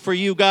impossible for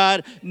you,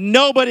 God.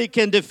 Nobody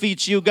can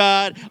defeat you,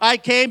 God. I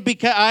came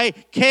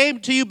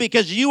to you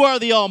because you are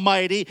the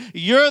Almighty.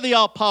 You're the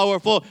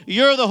all-powerful.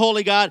 You're the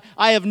holy God.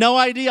 I have no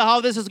idea how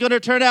this is going to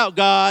turn out,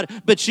 God,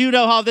 but you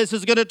know how this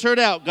is going to turn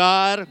out,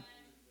 God.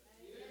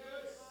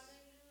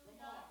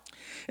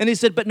 And he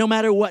said, but no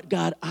matter what,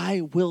 God,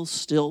 I will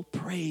still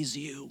praise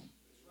you.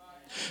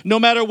 No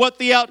matter what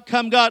the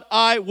outcome, God,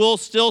 I will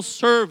still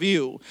serve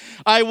you.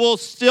 I will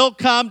still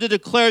come to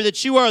declare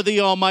that you are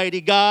the Almighty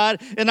God,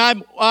 and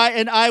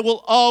I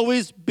will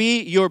always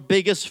be your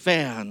biggest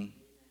fan.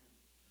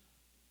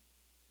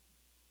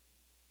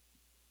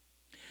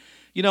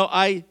 You know,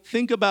 I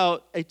think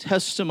about a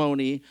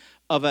testimony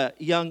of a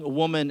young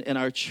woman in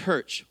our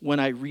church when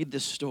I read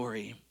this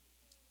story.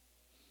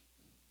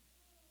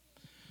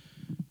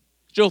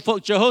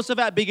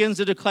 Jehoshaphat begins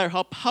to declare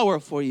how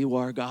powerful you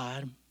are,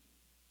 God.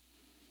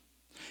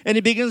 And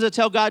he begins to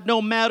tell God,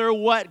 no matter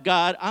what,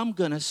 God, I'm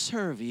going to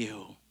serve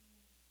you.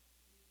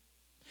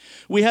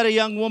 We had a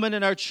young woman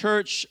in our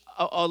church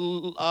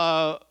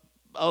almost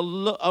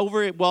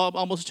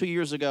 2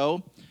 years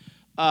ago.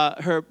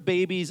 Her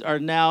babies are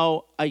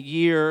now a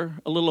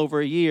little over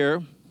a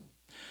year.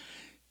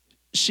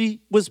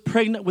 She was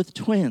pregnant with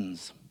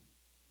twins,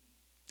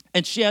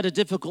 and she had a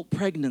difficult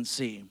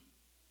pregnancy.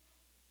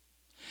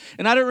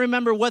 And I don't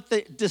remember what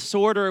the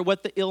disorder or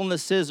what the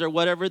illness is or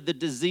whatever the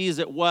disease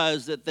it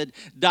was that the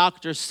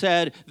doctor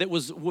said that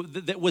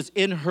was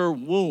in her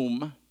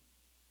womb.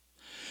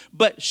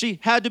 But she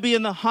had to be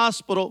in the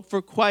hospital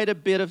for quite a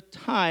bit of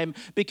time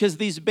because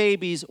these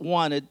babies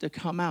wanted to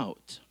come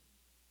out.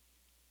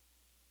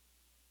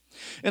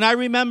 And I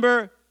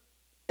remember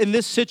in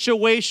this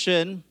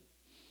situation,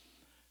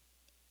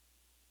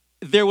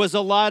 there was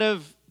a lot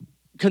of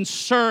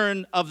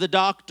concern of the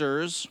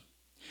doctors,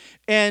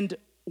 and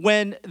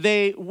when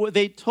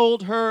they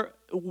told her,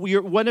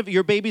 one of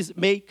your babies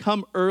may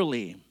come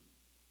early.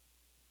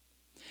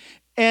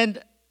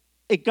 And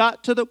it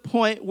got to the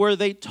point where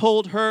they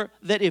told her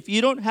that if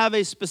you don't have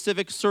a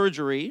specific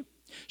surgery,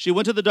 she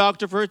went to the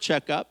doctor for a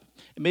checkup,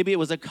 and maybe it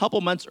was a couple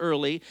months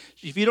early.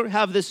 If you don't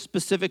have this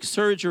specific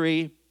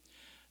surgery,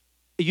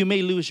 you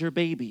may lose your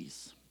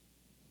babies.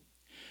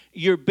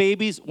 Your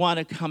babies want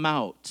to come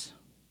out.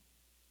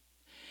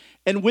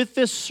 And with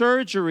this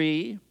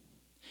surgery,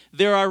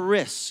 there are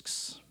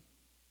risks.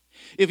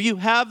 If you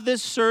have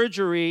this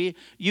surgery,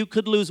 you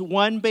could lose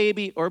one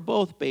baby or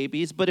both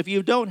babies, but if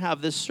you don't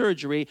have this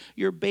surgery,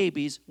 your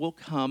babies will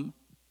come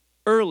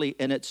early,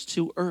 and it's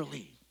too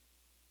early.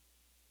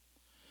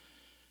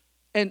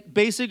 And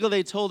basically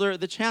they told her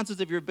the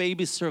chances of your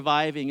baby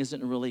surviving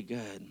isn't really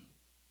good.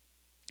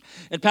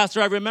 And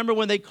Pastor, I remember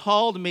when they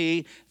called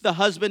me, the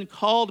husband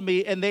called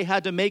me, and they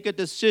had to make a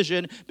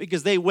decision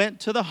because they went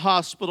to the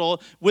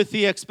hospital with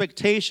the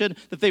expectation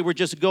that they were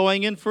just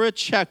going in for a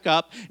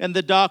checkup. And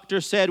the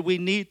doctor said, we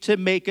need to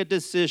make a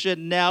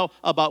decision now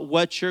about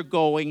what you're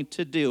going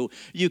to do.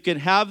 You can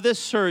have this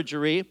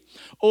surgery,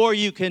 or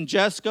you can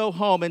just go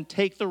home and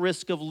take the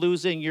risk of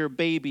losing your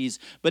babies.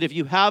 But if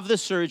you have the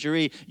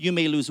surgery, you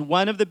may lose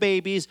one of the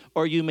babies,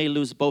 or you may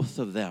lose both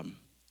of them.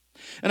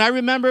 And I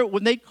remember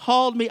when they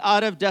called me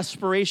out of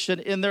desperation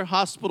in their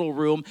hospital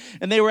room,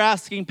 and they were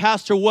asking,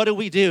 Pastor, what do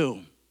we do?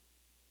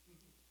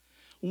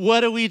 What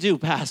do we do,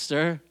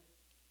 Pastor?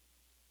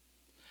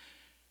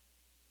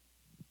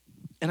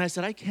 And I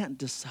said, I can't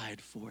decide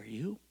for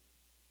you.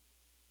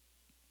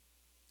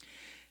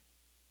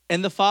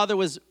 And the father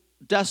was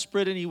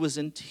desperate, and he was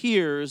in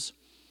tears.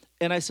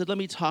 And I said, let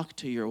me talk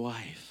to your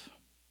wife.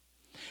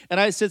 And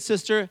I said,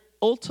 sister,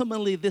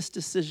 ultimately this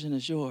decision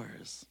is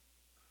yours.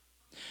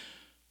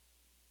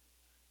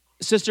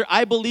 Sister,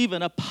 I believe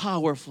in a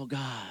powerful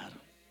God.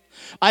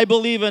 I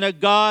believe in a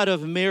God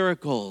of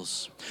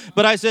miracles.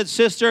 But I said,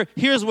 sister,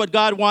 here's what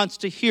God wants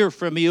to hear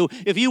from you.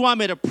 If you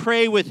want me to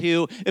pray with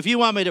you, if you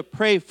want me to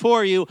pray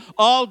for you,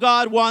 all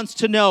God wants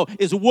to know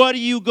is, what are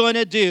you going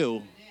to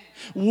do?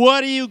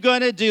 What are you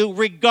going to do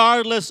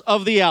regardless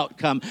of the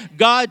outcome?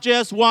 God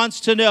just wants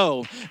to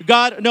know.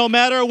 God, no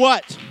matter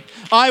what,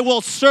 I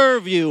will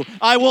serve you.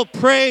 I will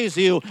praise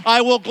you.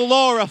 I will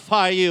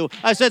glorify you.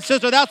 I said,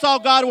 sister, that's all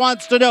God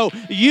wants to know.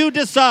 You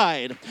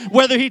decide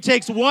whether he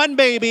takes one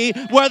baby,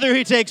 whether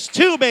he takes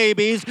two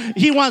babies.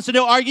 He wants to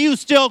know, are you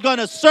still going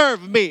to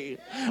serve me?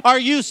 Are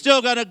you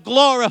still going to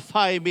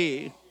glorify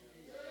me?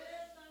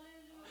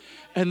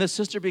 And the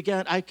sister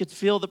began, I could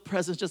feel the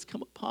presence just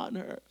come upon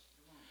her.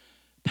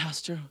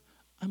 Pastor,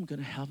 I'm going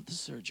to have the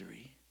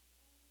surgery.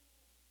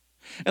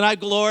 And I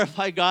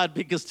glorify God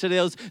because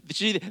today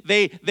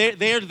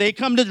they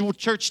come to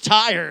church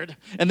tired,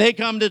 and they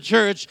come to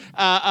church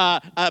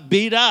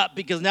beat up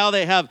because now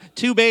they have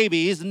 2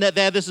 babies, and now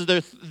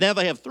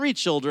they have 3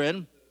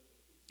 children,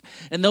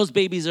 and those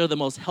babies are the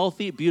most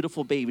healthy,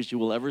 beautiful babies you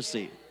will ever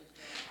see.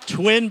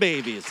 Twin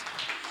babies.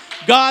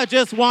 God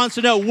just wants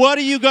to know, what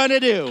are you going to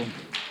do?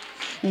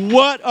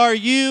 What are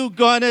you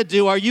going to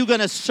do? Are you going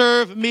to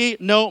serve me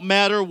no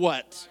matter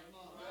what?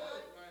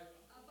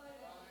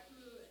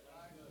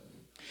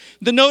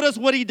 Then notice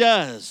what he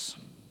does.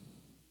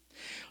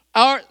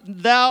 Art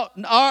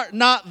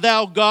not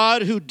thou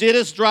God who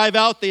didst drive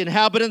out the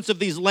inhabitants of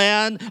this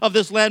land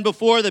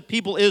before the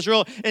people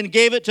Israel, and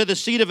gave it to the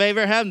seed of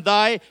Abraham,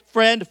 thy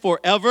friend,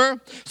 forever?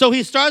 So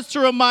he starts to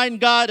remind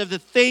God of the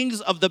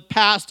things of the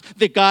past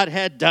that God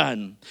had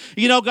done.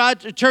 You know, God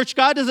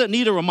doesn't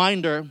need a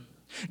reminder.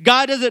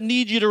 God doesn't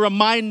need you to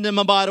remind him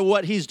about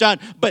what he's done,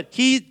 but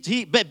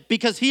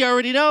because he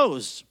already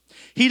knows.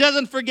 He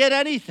doesn't forget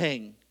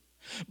anything.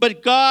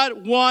 But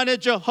God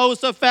wanted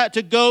Jehoshaphat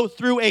to go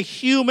through a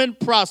human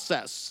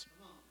process.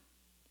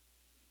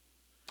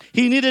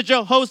 He needed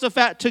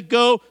Jehoshaphat to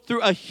go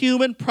through a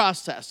human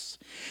process.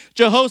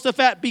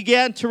 Jehoshaphat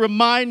began to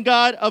remind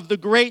God of the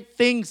great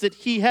things that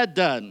he had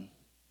done.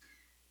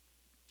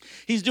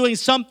 He's doing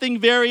something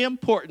very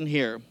important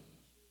here.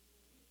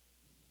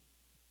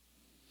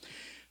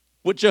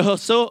 What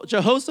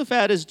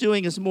Jehoshaphat is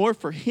doing is more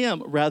for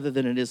him rather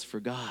than it is for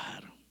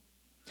God.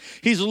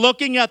 He's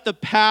looking at the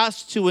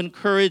past to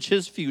encourage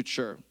his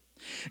future.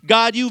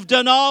 God, you've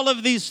done all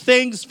of these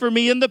things for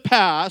me in the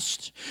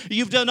past.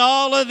 You've done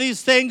all of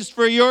these things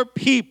for your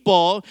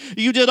people.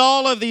 You did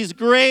all of these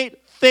great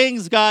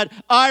things, God.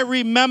 I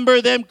remember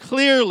them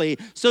clearly.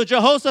 So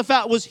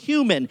Jehoshaphat was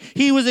human.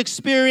 He was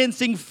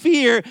experiencing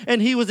fear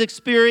and he was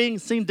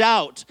experiencing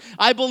doubt.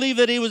 I believe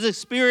that he was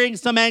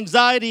experiencing some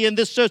anxiety in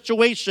this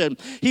situation.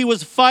 He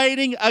was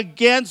fighting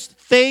against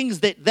things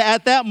that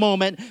at that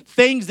moment,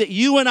 things that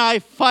you and I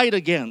fight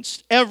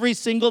against every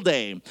single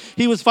day.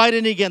 He was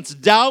fighting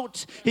against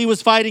doubt. He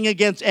was fighting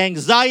against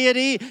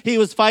anxiety. He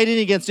was fighting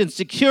against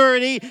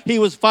insecurity. He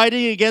was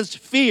fighting against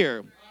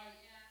fear.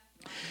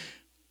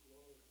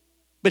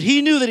 But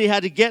he knew that he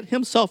had to get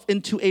himself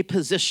into a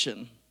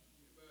position.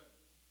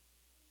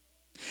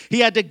 He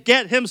had to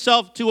get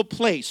himself to a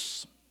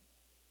place.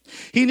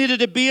 He needed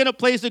to be in a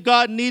place that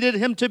God needed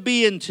him to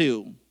be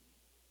into.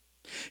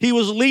 He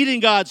was leading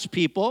God's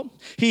people.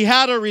 He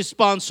had a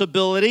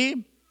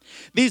responsibility.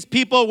 These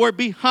people were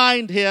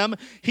behind him.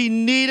 He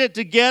needed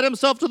to get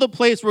himself to the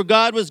place where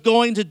God was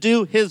going to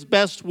do his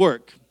best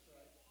work.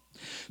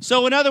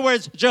 So in other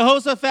words,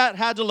 Jehoshaphat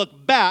had to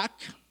look back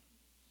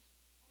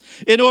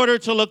in order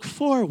to look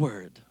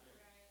forward.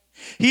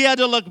 He had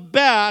to look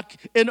back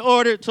in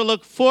order to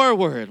look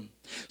forward.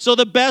 So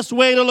the best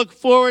way to look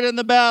forward in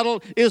the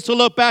battle is to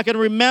look back and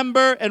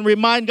remember and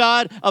remind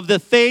God of the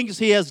things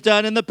he has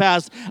done in the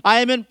past.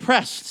 I am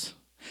impressed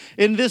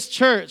in this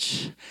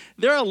church.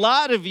 There are a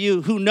lot of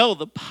you who know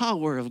the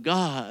power of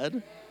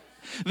God.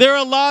 There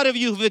are a lot of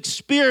you who've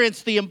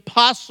experienced the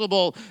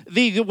impossible,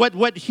 what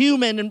the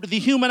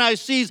human eye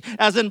sees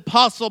as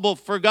impossible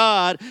for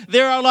God.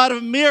 There are a lot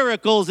of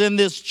miracles in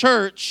this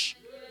church.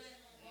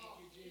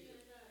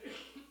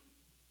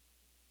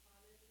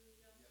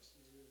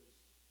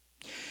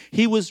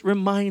 He was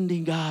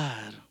reminding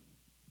God.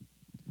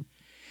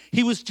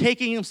 He was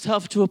taking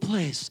himself to a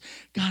place.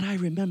 God, I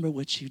remember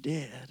what you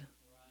did.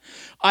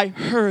 I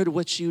heard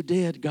what you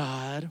did,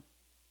 God.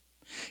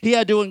 He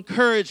had to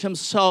encourage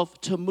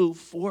himself to move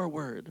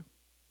forward.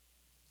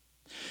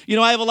 You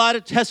know, I have a lot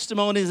of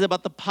testimonies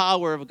about the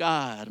power of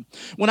God.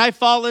 When I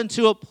fall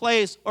into a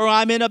place or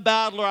I'm in a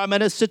battle or I'm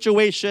in a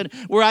situation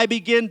where I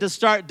begin to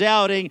start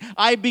doubting,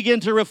 I begin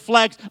to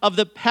reflect of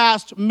the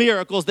past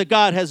miracles that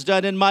God has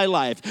done in my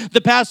life,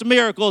 the past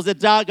miracles that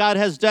God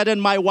has done in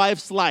my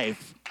wife's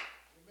life.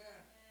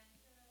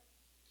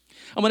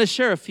 I'm going to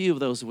share a few of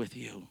those with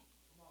you.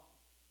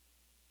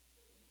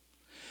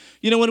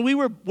 You know,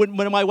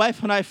 when my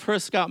wife and I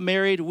first got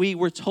married, we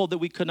were told that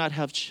we could not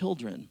have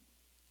children.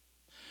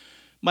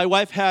 My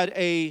wife had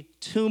a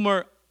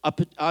tumor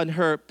on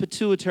her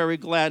pituitary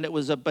gland. It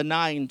was a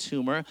benign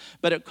tumor,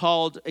 but it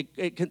caused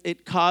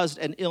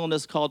an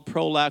illness called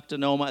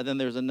prolactinoma. And then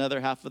there's another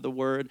half of the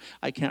word.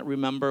 I can't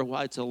remember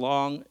why. It's a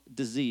long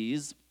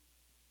disease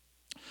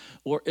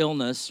or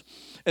illness.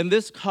 And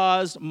this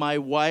caused my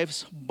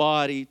wife's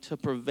body to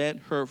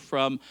prevent her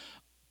from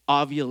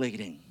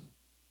ovulating.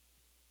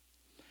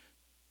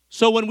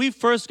 So when we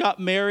first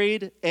got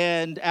married,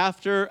 and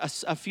after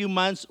a few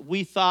months,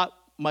 we thought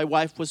my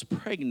wife was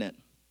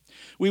pregnant.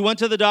 We went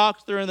to the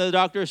doctor, and the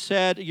doctor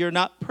said, you're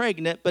not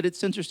pregnant, but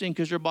it's interesting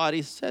because your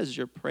body says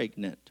you're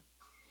pregnant.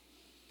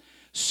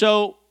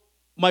 So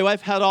my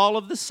wife had all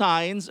of the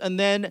signs, and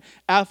then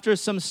after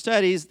some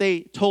studies,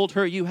 they told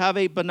her, you have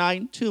a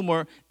benign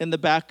tumor in the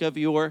back of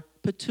your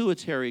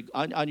pituitary,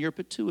 on your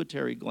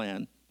pituitary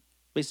gland,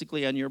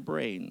 basically on your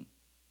brain.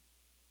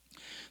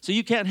 So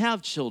you can't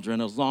have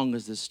children as long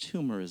as this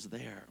tumor is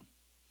there.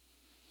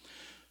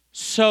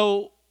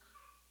 So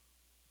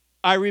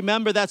I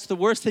remember that's the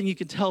worst thing you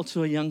can tell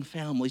to a young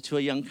family, to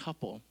a young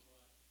couple.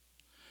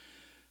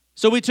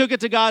 So we took it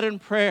to God in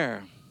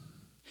prayer.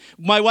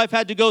 My wife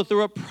had to go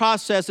through a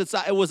process.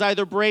 It was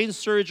either brain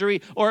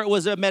surgery or it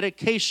was a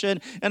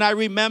medication. And I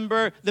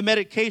remember the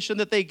medication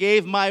that they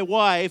gave my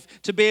wife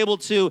to be able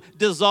to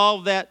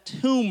dissolve that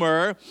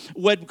tumor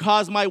would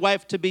cause my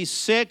wife to be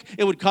sick.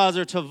 It would cause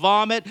her to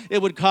vomit.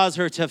 It would cause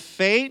her to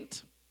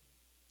faint.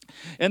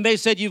 And they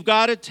said, you've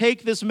got to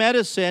take this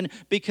medicine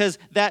because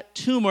that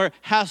tumor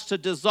has to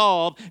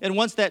dissolve. And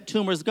once that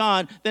tumor's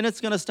gone, then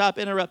it's going to stop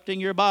interrupting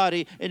your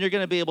body and you're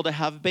going to be able to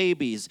have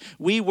babies.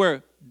 We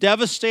were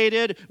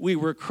devastated. We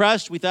were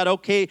crushed. We thought,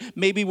 okay,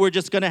 maybe we're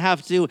just going to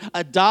have to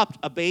adopt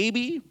a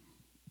baby.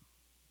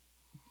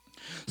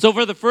 So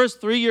for the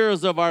first 3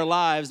 years of our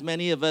lives,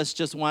 many of us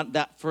just want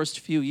that first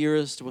few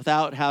years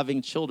without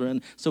having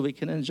children so we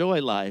can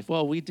enjoy life.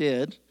 Well, we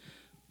did.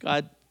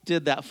 God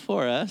did that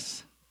for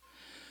us.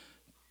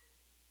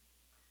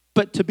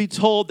 But to be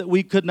told that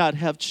we could not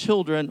have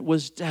children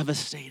was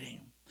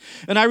devastating.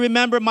 And I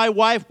remember my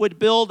wife would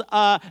build,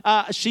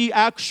 she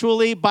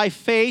actually, by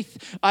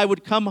faith, I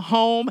would come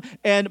home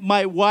and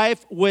my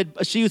wife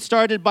she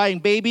started buying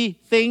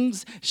baby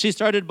things. She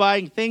started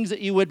buying things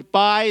that you would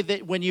buy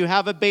that when you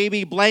have a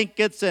baby,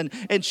 blankets. And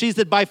she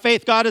said, by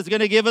faith, God is going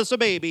to give us a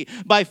baby.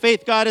 By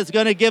faith, God is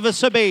going to give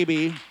us a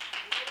baby.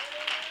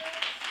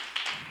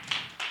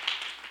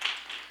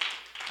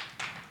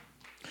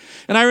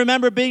 And I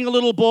remember being a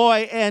little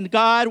boy, and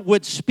God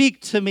would speak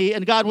to me,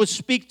 and God would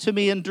speak to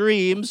me in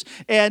dreams.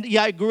 And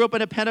yeah, I grew up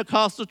in a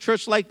Pentecostal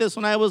church like this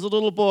when I was a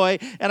little boy,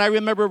 and I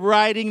remember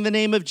writing the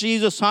name of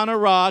Jesus on a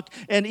rock,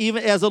 and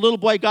even as a little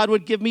boy, God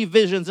would give me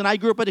visions. And I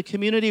grew up in a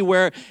community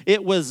where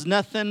it was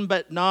nothing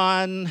but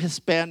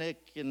non-Hispanic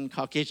and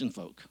Caucasian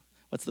folk.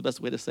 What's the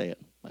best way to say it,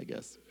 I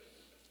guess?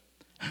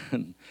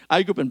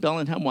 I grew up in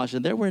Bellingham,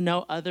 Washington. There were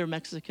no other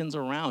Mexicans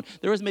around.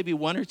 There was maybe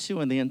one or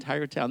two in the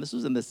entire town. This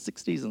was in the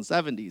 60s and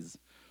 70s.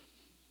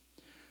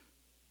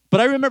 But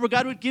I remember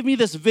God would give me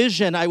this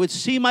vision. I would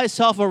see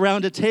myself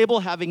around a table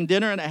having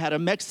dinner, and I had a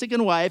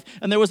Mexican wife,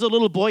 and there was a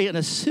little boy in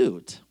a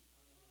suit.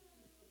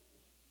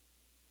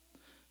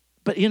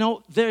 But you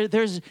know,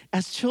 there's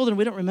as children,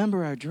 we don't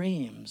remember our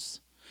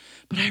dreams.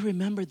 But I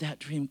remembered that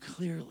dream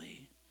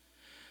clearly.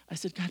 I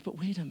said, God, but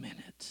wait a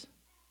minute.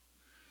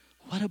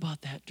 What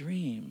about that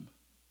dream?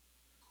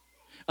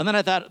 And then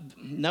I thought,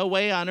 no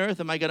way on earth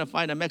am I going to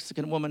find a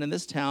Mexican woman in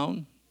this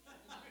town.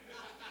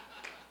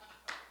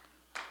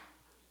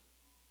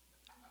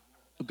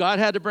 God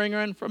had to bring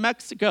her in from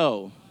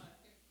Mexico.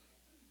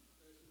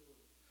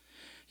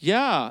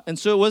 Yeah, and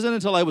so it wasn't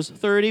until I was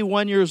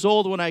 31 years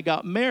old when I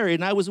got married,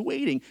 and I was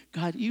waiting.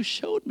 God, you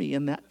showed me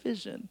in that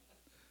vision.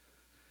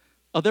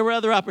 Oh, there were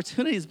other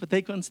opportunities, but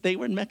they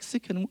were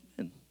Mexican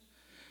women.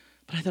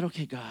 But I thought,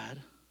 okay,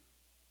 God.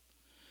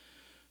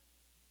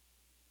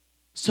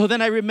 So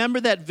then I remember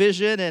that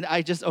vision, and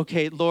I just,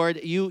 okay, Lord,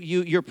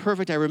 you're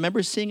perfect. I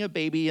remember seeing a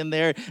baby in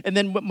there. And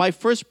then my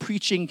first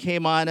preaching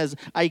came on as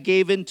I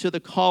gave into the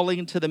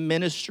calling to the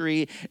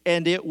ministry,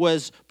 and it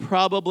was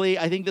probably,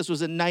 I think this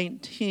was in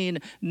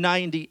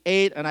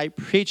 1998, and I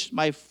preached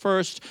my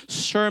first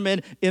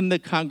sermon in the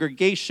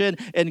congregation,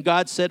 and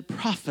God said,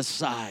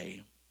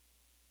 prophesy.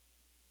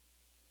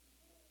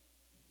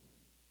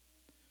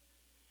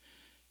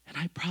 And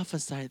I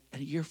prophesied, a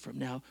year from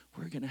now,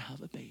 we're going to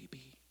have a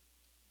baby.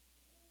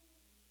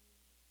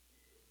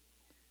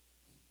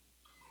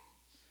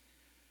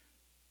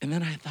 And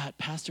then I thought,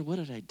 Pastor, what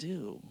did I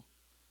do?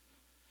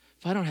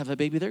 If I don't have a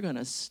baby, they're going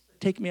to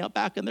take me out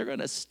back and they're going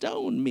to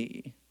stone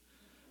me.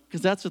 Because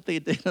that's what they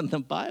did in the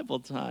Bible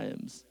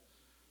times.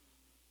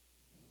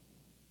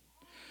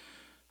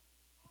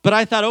 But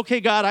I thought,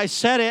 okay, God, I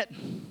said it.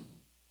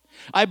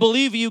 I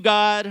believe you,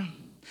 God.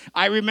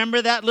 I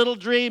remember that little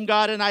dream,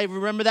 God, and I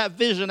remember that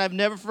vision. I've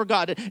never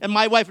forgotten it. And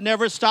my wife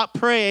never stopped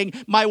praying.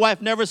 My wife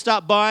never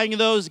stopped buying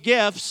those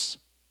gifts.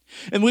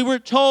 And we were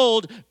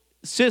told,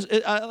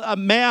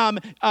 ma'am,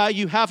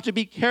 you have to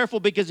be careful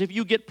because if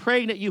you get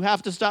pregnant, you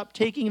have to stop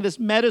taking this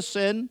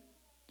medicine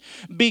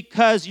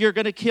because you're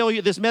going to kill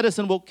you. This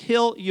medicine will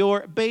kill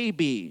your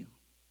baby.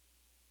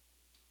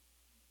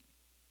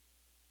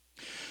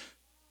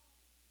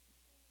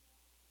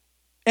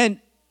 And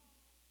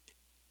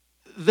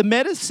the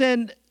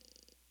medicine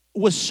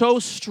was so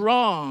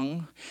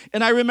strong.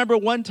 And I remember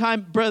one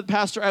time, Brother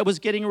Pastor, I was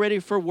getting ready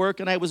for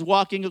work and I was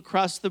walking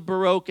across the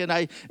Baroque and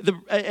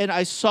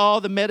I saw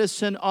the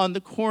medicine on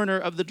the corner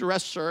of the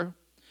dresser.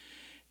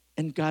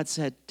 And God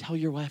said, tell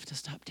your wife to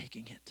stop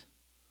taking it.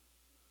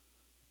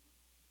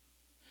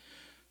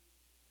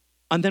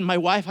 And then my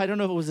wife, I don't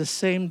know if it was the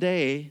same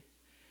day,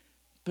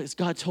 but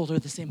God told her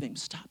the same thing,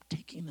 stop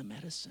taking the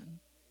medicine.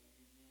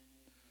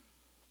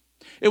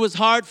 It was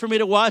hard for me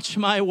to watch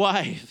my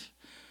wife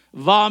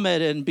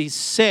vomit and be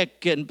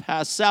sick and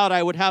pass out.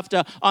 I would have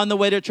to, on the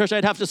way to church,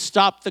 I'd have to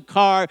stop the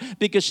car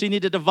because she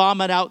needed to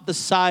vomit out the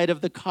side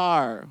of the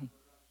car.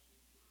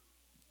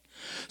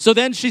 So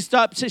then she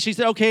stopped. She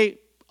said, okay,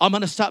 I'm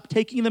going to stop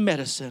taking the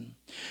medicine.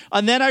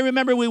 And then I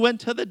remember we went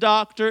to the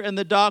doctor, and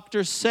the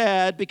doctor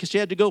said, because she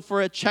had to go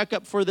for a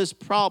checkup for this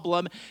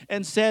problem,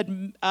 and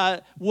said,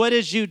 what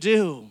did you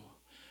do?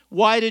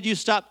 Why did you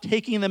stop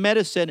taking the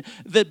medicine?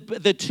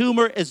 The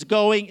tumor is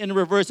going in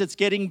reverse. It's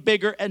getting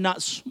bigger and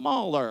not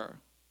smaller.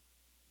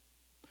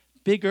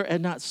 Bigger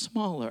and not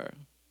smaller.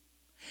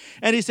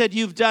 And he said,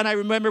 "You've done." I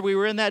remember we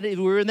were in that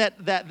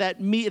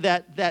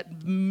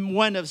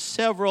one of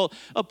several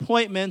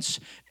appointments,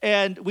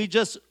 and we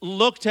just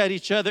looked at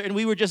each other, and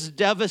we were just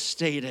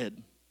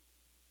devastated.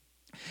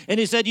 And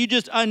he said, "You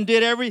just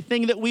undid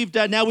everything that we've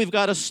done. Now we've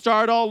got to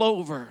start all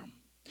over."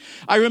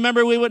 I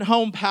remember we went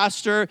home,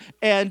 Pastor,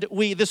 and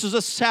this was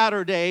a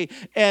Saturday,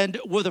 and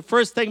the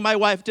first thing my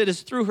wife did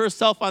is threw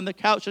herself on the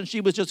couch, and she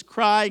was just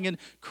crying and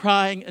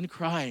crying and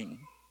crying.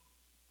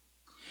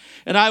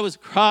 And I was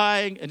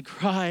crying and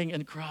crying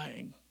and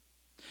crying.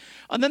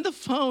 And then the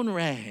phone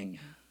rang.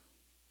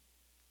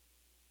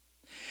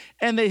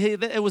 And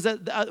it was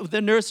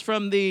the nurse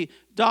from the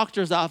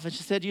doctor's office.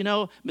 She said,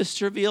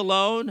 Mr.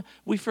 Villalon,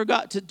 we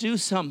forgot to do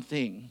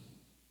something.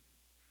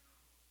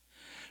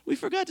 We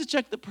forgot to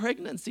check the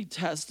pregnancy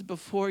test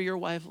before your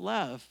wife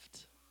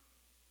left.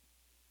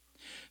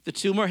 The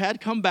tumor had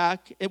come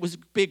back. It was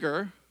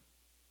bigger.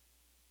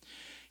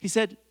 He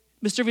said,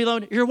 Mr.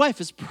 Villalon, your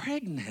wife is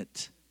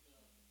pregnant.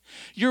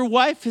 Your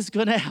wife is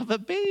going to have a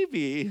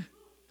baby.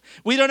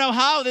 We don't know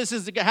how this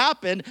is going to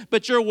happen,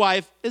 but your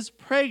wife is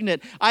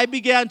pregnant. I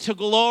began to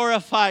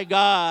glorify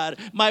God.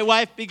 My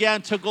wife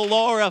began to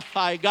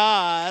glorify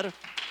God.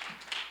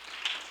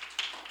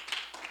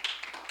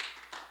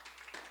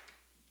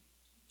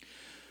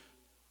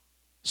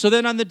 So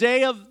then on the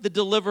day of the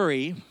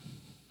delivery,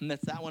 and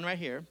that's that one right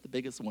here, the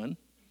biggest one.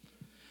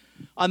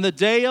 On the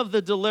day of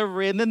the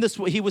delivery, and then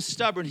he was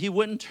stubborn. He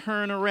wouldn't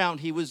turn around.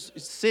 He was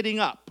sitting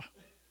up.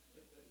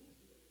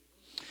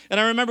 And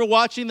I remember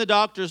watching the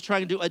doctors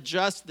trying to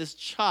adjust this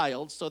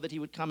child so that he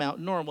would come out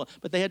normal.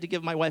 But they had to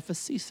give my wife a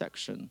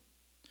C-section.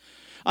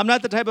 I'm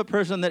not the type of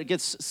person that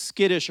gets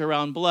skittish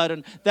around blood.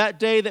 And that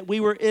day that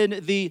we were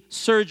in the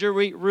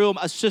surgery room,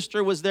 a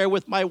sister was there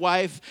with my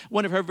wife,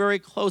 one of her very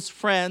close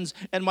friends.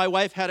 And my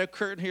wife had a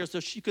curtain here so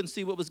she couldn't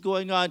see what was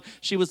going on.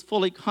 She was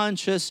fully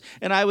conscious.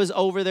 And I was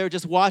over there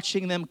just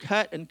watching them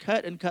cut and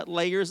cut and cut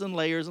layers and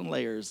layers and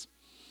layers.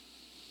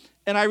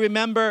 And I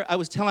remember I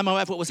was telling my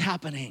wife what was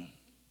happening.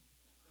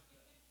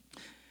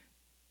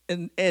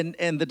 And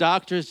the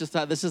doctors just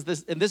thought this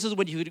is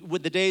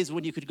when the days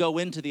when you could go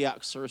into the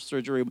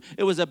surgery room.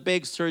 It was a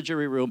big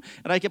surgery room,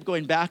 and I kept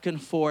going back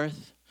and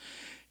forth,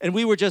 and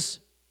we were just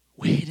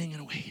waiting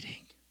and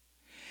waiting.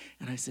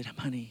 And I said,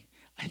 "Honey,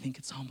 I think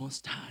it's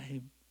almost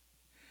time.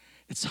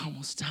 It's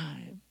almost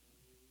time."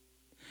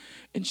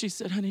 And she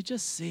said, "Honey,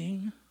 just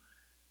sing.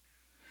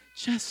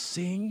 Just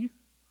sing."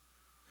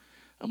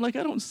 I'm like,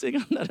 "I don't sing.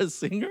 I'm not a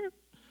singer."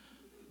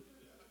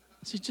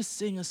 She said, "Just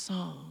sing a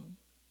song."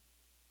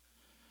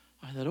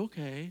 I thought,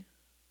 okay.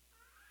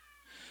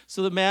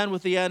 So the man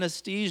with the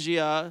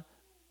anesthesia,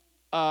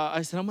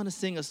 I said, "I'm going to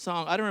sing a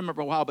song." I don't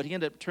remember how, but he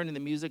ended up turning the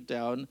music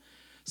down.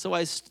 So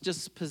I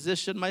just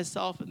positioned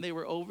myself, and they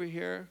were over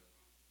here.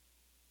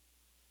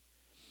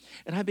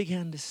 And I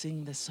began to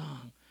sing this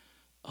song.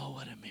 Oh,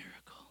 what a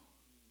miracle.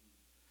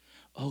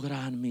 Oh,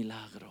 gran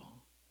milagro.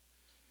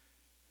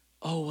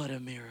 Oh, what a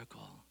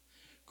miracle.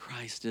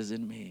 Christ is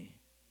in me.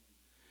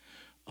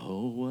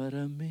 Oh, what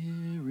a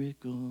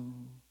miracle.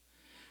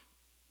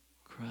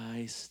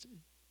 Christ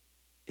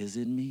is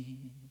in me.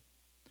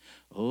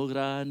 Oh,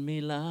 gran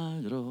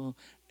milagro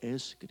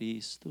es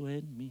Cristo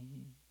en mí.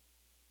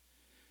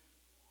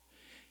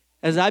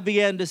 As I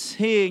began to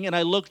sing and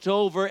I looked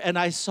over and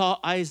I saw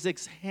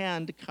Isaac's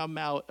hand come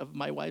out of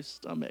my wife's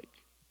stomach.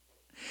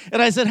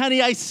 And I said,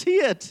 "Honey, I see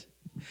it.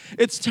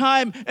 It's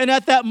time." And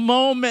at that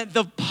moment,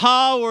 the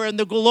power and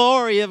the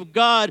glory of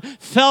God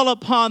fell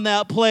upon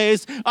that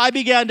place. I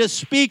began to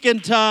speak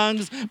in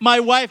tongues. My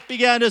wife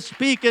began to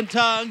speak in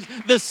tongues.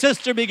 The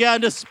sister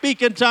began to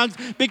speak in tongues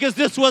because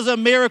this was a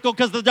miracle,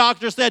 because the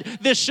doctor said,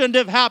 this shouldn't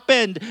have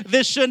happened.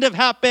 This shouldn't have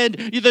happened.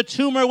 The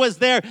tumor was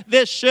there.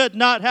 This should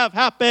not have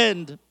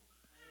happened.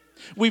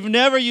 We've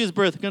never used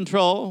birth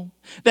control.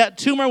 That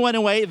tumor went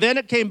away, then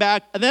it came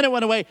back, and then it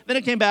went away, then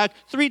it came back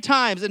 3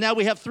 times, and now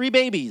we have 3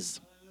 babies.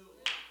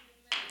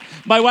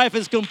 My wife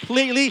is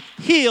completely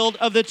healed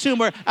of the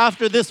tumor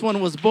after this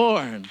one was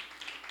born.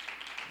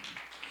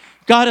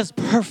 God is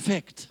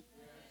perfect.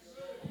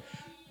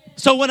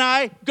 So when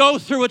I go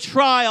through a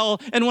trial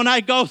and when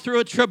I go through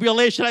a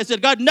tribulation, I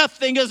said, "God,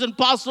 nothing is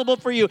impossible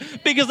for you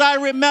because I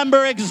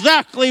remember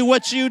exactly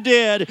what you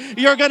did.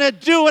 You're going to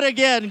do it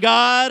again,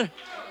 God."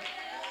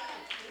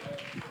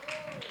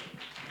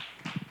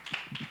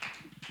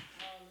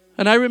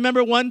 And I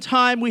remember one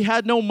time we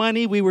had no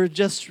money. We were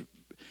just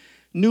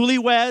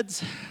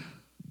newlyweds.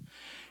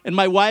 And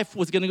my wife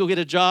was going to go get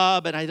a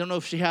job, and I don't know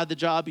if she had the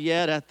job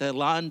yet at the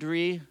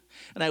laundry.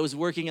 And I was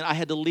working, and I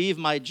had to leave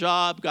my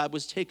job. God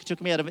took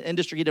me out of an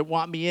industry He didn't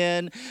want me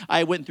in.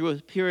 I went through a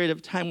period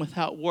of time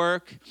without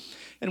work,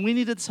 and we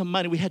needed some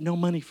money. We had no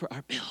money for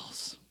our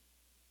bills.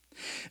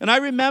 And I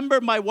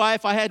remember my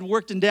wife, I had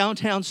worked in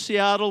downtown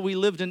Seattle. We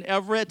lived in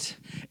Everett.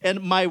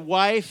 And my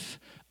wife,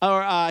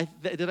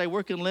 did I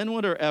work in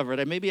Linwood or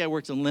Everett? Maybe I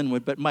worked in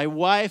Linwood. But my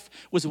wife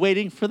was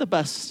waiting for the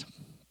bus.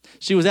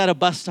 She was at a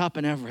bus stop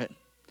in Everett.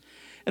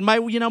 And my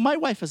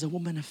wife is a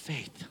woman of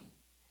faith.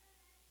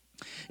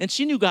 And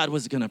she knew God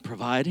was going to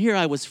provide. Here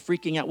I was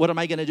freaking out. What am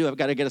I going to do? I've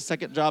got to get a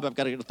second job. I've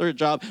got to get a third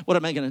job. What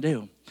am I going to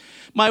do?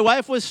 My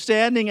wife was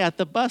standing at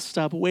the bus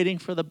stop waiting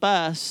for the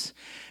bus,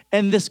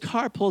 and this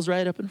car pulls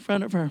right up in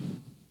front of her.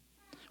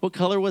 What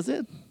color was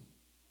it?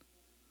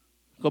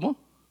 ¿Cómo?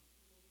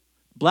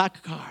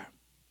 Black car.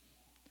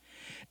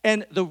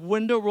 And the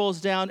window rolls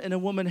down, and a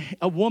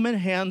woman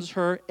hands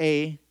her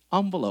an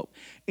envelope.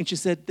 And she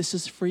said, "This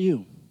is for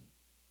you.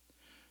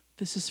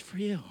 This is for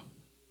you.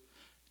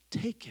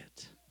 Take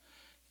it.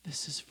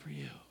 This is for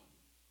you."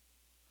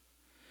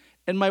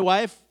 And my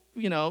wife,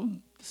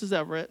 this is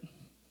Everett.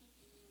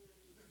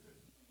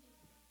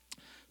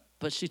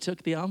 But she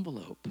took the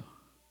envelope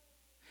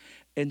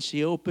and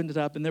she opened it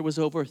up, and there was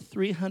over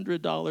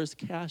 $300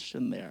 cash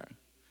in there.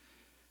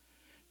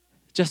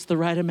 Just the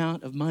right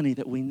amount of money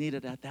that we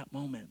needed at that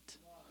moment.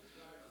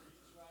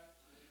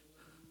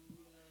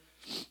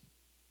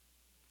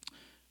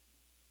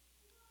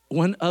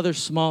 One other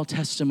small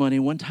testimony.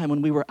 One time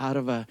when we were out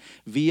of a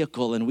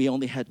vehicle and we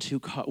only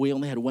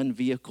had one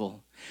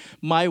vehicle,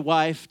 my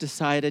wife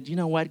decided, you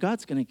know what?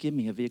 God's going to give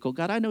me a vehicle.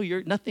 God, I know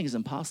nothing is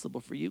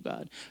impossible for you,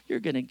 God. You're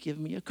going to give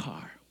me a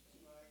car.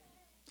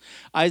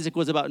 Isaac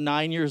was about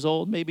 9 years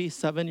old, maybe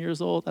 7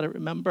 years old, I don't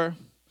remember.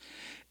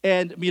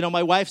 And,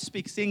 my wife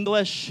speaks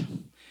English.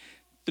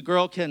 The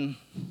girl can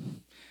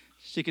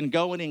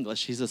go in English.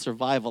 She's a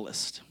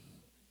survivalist.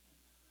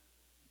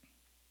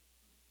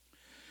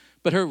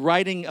 But her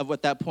writing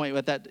at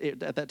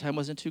that time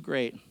wasn't too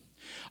great.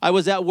 I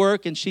was at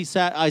work, and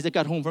Isaac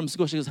got home from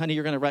school. She goes, "Honey,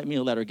 you're going to write me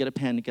a letter. Get a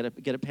pen, get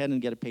a pen,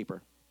 and get a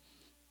paper.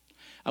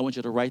 I want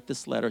you to write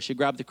this letter." She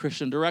grabbed the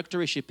Christian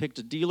directory. She picked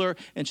a dealer,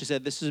 and she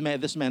said, this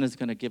man is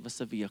going to give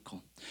us a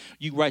vehicle.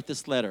 You write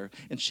this letter.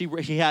 And she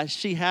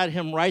had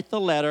him write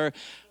the letter.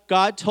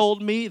 "God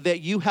told me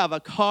that you have a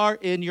car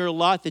in your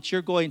lot that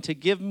you're going to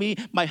give me.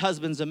 My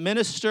husband's a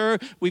minister.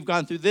 We've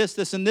gone through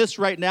this, and this.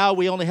 Right now,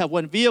 we only have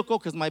one vehicle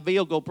because my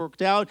vehicle broke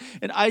down."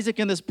 And Isaac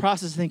in this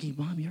process thinking,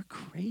 "Mom, you're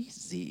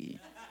crazy."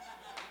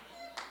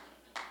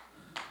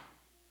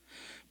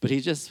 But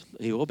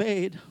he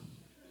obeyed.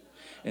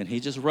 And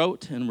he just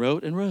wrote and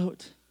wrote and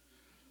wrote.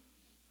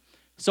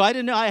 So I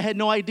didn't know. I had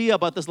no idea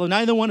about this.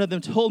 Neither one of them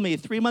told me.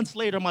 3 months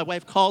later, my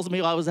wife calls me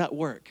while I was at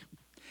work.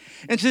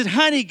 And she said,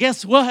 "Honey,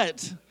 guess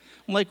what?"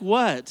 I'm like,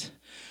 "What?"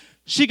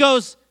 She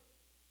goes,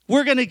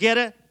 "We're going to get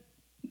it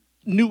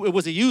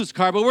was a used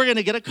car, but we're going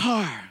to get a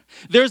car.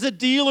 There's a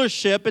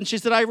dealership." And she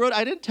said,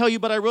 I didn't tell you,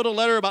 but I wrote a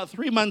letter about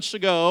 3 months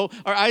ago,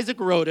 or Isaac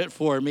wrote it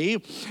for me,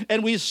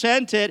 and we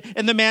sent it.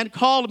 And the man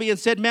called me and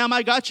said, "Ma'am,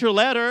 I got your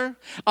letter.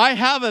 I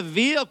have a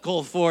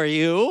vehicle for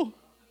you."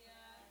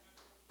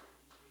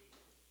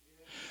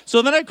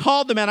 So then I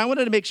called the man. I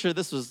wanted to make sure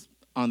this was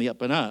on the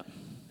up and up.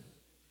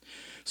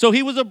 So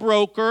he was a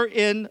broker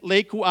in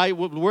I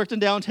worked in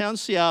downtown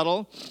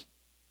Seattle.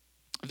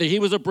 He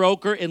was a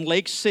broker in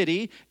Lake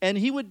City, and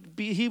he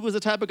was the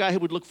type of guy who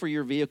would look for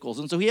your vehicles.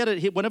 And so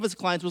one of his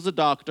clients was a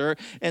doctor,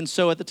 and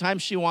so at the time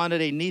she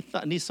wanted a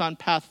Nissan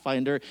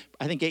Pathfinder,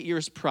 I think 8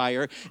 years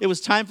prior. It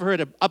was time for her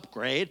to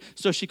upgrade,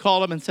 so she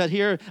called him and said,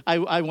 "Here,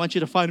 I want you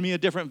to find me a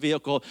different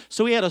vehicle."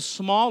 So he had a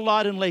small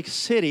lot in Lake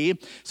City,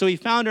 so he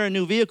found her a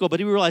new vehicle,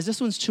 but he realized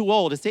this one's too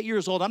old. It's 8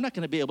 years old. I'm not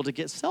going to be able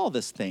to sell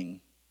this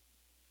thing.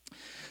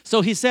 So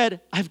he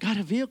said, "I've got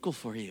a vehicle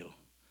for you.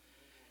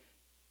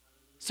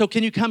 So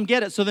can you come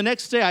get it?" So the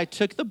next day I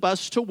took the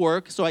bus to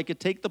work so I could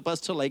take the bus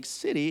to Lake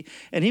City,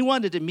 and he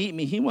wanted to meet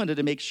me. He wanted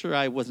to make sure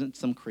I wasn't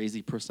some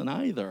crazy person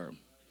either.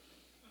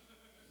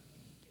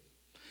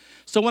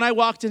 So when I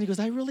walked in, he goes,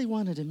 "I really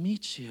wanted to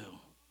meet you.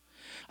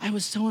 I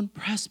was so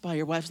impressed by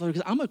your wife's letter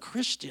because I'm a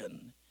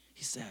Christian,"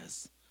 he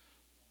says.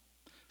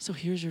 "So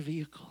here's your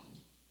vehicle."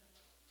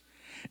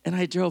 And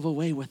I drove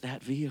away with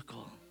that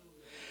vehicle.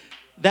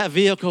 That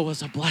vehicle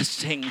was a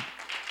blessing.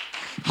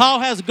 How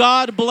has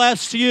God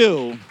blessed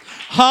you?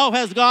 How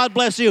has God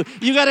blessed you?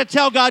 You got to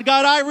tell God,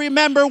 "God, I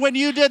remember when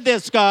you did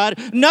this, God.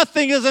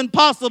 Nothing is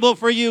impossible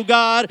for you,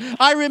 God.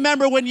 I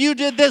remember when you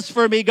did this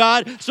for me,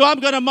 God. So I'm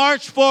going to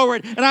march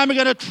forward, and I'm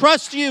going to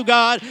trust you,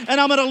 God, and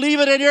I'm going to leave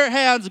it in your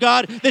hands,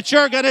 God, that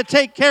you're going to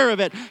take care of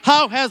it."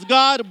 How has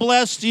God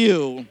blessed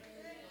you?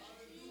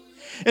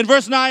 In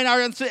verse 9,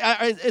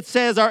 it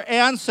says, "Our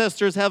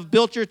ancestors have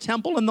built your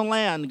temple in the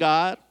land,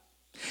 God."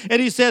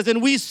 And he says,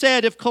 "And we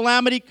said, if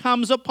calamity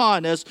comes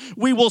upon us,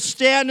 we will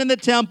stand in the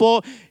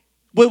temple.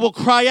 We will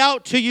cry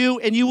out to you,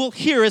 and you will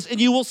hear us, and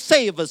you will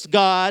save us,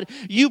 God.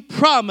 You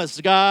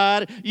promised,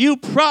 God. You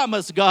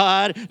promised,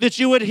 God, that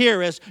you would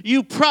hear us.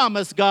 You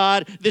promised,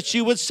 God, that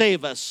you would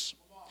save us."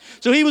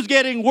 So he was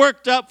getting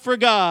worked up for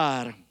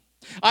God.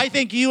 I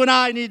think you and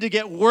I need to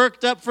get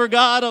worked up for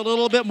God a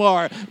little bit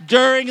more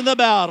during the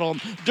battle,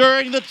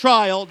 during the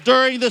trial,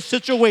 during the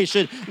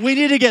situation. We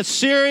need to get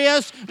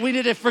serious. We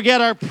need to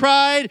forget our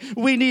pride.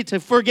 We need to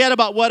forget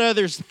about what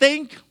others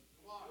think.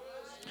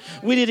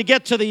 We need to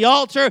get to the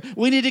altar.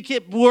 We need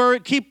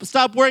to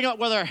stop worrying about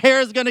whether our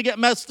hair is going to get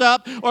messed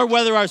up or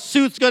whether our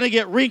suit's going to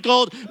get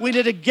wrinkled. We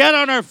need to get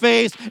on our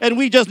face, and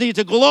we just need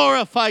to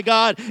glorify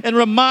God and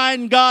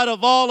remind God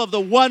of all of the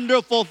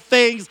wonderful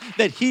things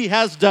that He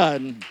has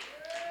done.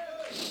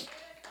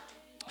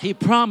 He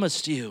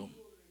promised you.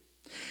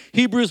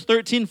 Hebrews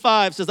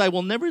 13:5 says, I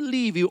will never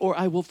leave you or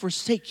I will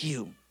forsake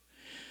you.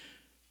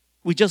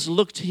 We just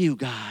look to you,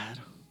 God.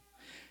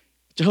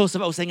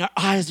 Jehoshaphat was saying, our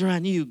eyes are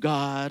on you,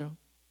 God.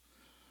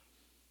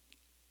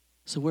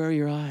 So where are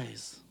your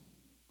eyes,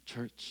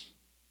 church?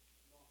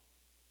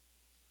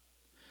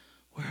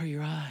 Where are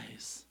your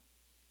eyes?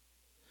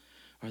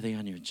 Are they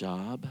on your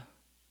job?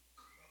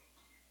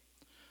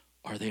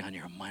 Are they on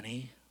your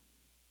money?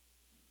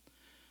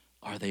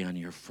 Are they on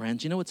your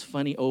friends? You know what's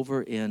funny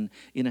over in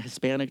a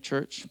Hispanic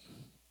church?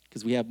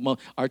 Because we have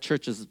our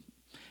church is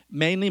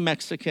mainly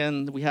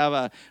Mexican.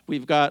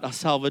 We've got a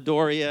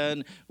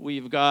Salvadorian. We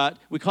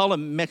call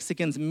them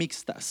Mexicans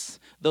mixtas.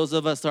 Those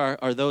of us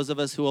are those of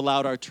us who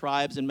allowed our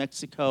tribes in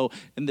Mexico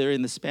and they're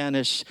in the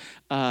Spanish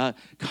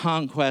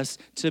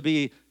conquest to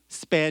be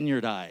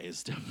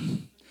Spaniardized.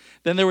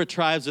 Then there were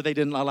tribes where they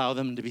didn't allow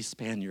them to be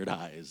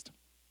Spaniardized.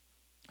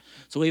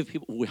 So we have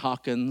people,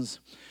 Oaxacans,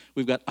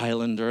 we've got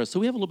Islanders. So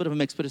we have a little bit of a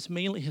mix, but it's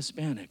mainly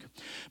Hispanic.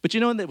 But you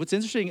know what's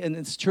interesting in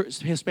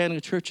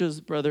Hispanic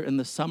churches, brother, in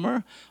the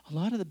summer, a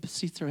lot of the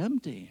seats are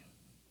empty.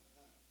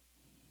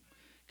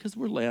 Because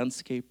we're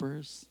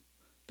landscapers,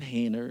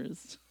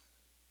 painters.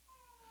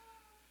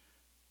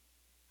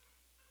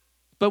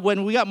 But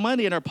when we got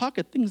money in our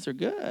pocket, things are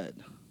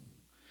good.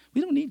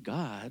 We don't need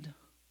God.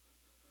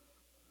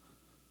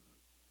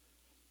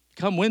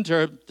 Come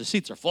winter, the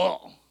seats are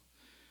full.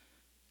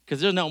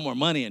 Because there's no more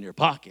money in your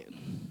pocket.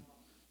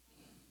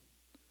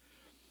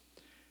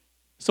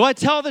 So I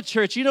tell the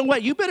church, you know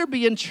what? You better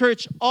be in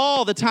church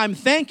all the time,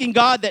 thanking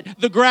God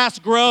that the grass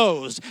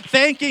grows,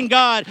 thanking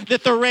God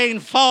that the rain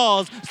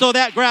falls so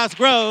that grass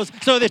grows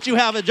so that you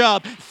have a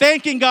job,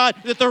 thanking God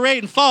that the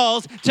rain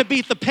falls to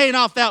beat the paint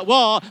off that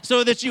wall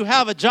so that you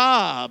have a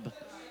job.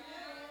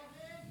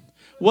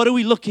 What are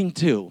we looking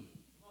to?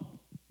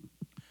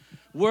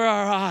 Where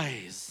are our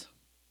eyes?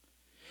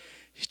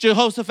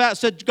 Jehoshaphat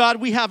said,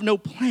 God, we have no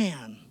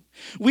plan.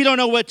 We don't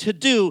know what to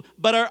do,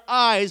 but our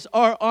eyes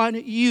are on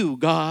you,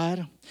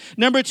 God.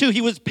 Number 2,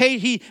 he was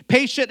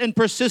patient and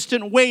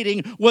persistent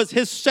waiting was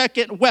his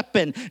second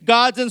weapon.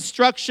 God's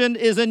instruction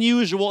is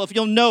unusual. If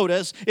you'll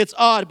notice, it's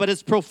odd, but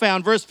it's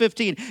profound. Verse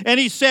 15, and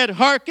he said,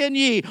 hearken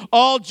ye,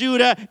 all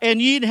Judah,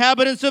 and ye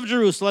inhabitants of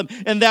Jerusalem,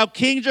 and thou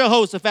King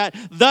Jehoshaphat,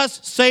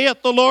 thus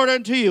saith the Lord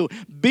unto you,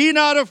 be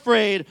not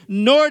afraid,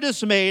 nor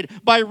dismayed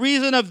by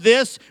reason of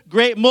this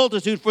great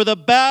multitude, for the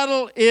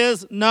battle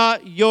is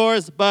not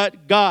yours,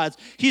 but God's.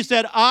 He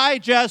said, I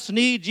just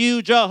need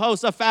you,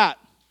 Jehoshaphat,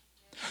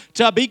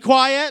 to be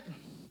quiet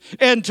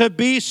and to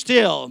be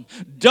still.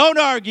 Don't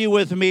argue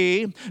with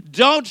me.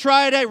 Don't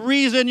try to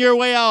reason your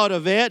way out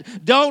of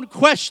it. Don't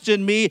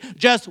question me.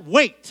 Just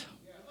wait.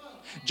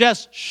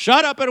 Just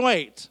shut up and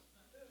wait.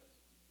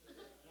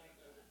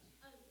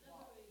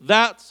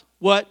 That's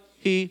what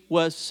he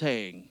was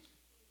saying.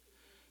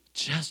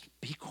 Just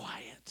be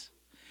quiet.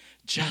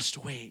 Just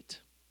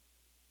wait.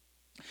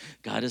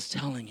 God is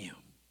telling you.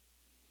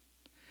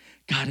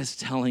 God is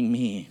telling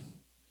me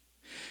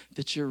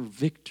that your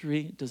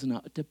victory does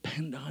not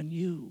depend on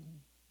you.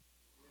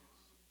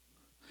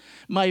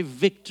 My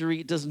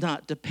victory does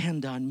not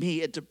depend on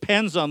me. It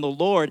depends on the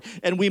Lord,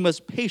 and we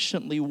must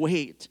patiently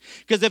wait.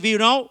 Because if you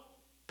don't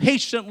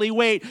patiently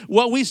wait,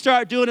 what we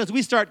start doing is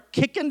we start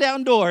kicking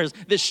down doors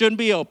that shouldn't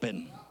be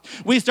open.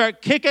 We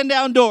start kicking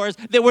down doors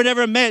that were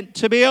never meant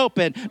to be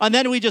open, and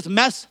then we just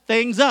mess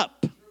things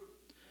up.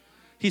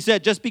 He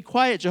said, just be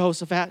quiet,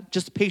 Jehoshaphat.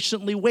 Just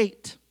patiently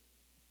wait.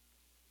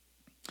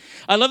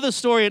 I love the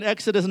story in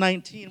Exodus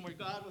 19 where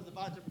God was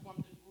about to perform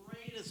the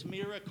greatest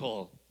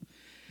miracle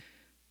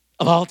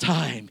of all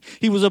time.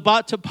 He was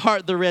about to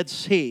part the Red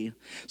Sea.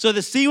 So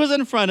the sea was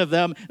in front of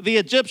them. The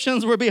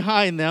Egyptians were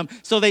behind them.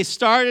 So they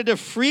started to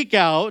freak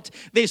out.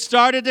 They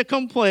started to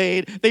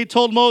complain. They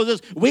told Moses,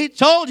 we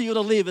told you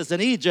to leave us in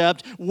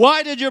Egypt.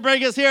 Why did you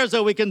bring us here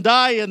so we can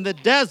die in the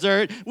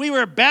desert? We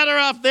were better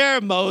off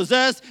there,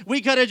 Moses. We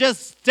could have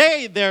just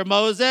stayed there,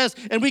 Moses,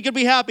 and we could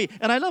be happy.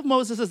 And I love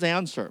Moses'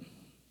 answer.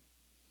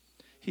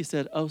 He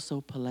said, oh,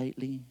 so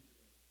politely,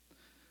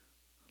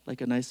 like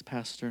a nice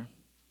pastor,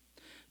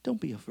 don't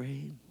be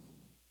afraid.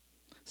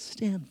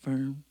 Stand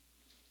firm.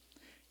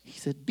 He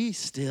said, be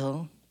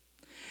still.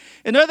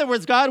 In other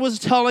words, God was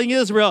telling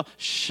Israel,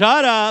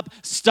 shut up,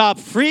 stop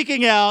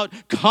freaking out,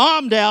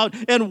 calm down,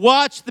 and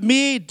watch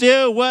me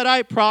do what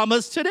I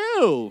promised to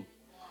do.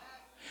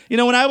 You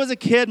know, when I was a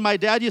kid, my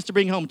dad used to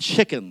bring home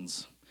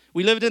chickens.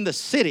 We lived in the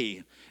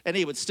city. and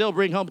he would still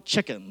bring home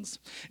chickens.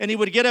 And he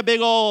would get a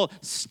big old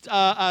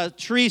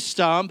tree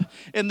stump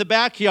in the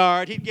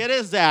backyard. He'd get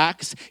his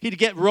axe. He'd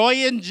get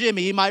Roy and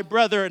Jimmy, my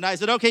brother, and I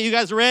said, okay, you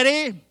guys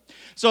ready?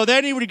 So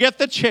then he would get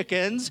the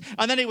chickens,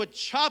 and then he would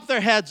chop their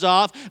heads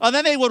off, and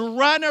then they would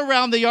run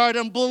around the yard,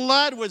 and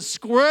blood would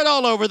squirt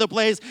all over the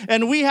place,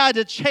 and we had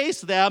to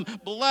chase them,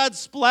 blood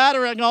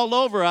splattering all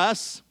over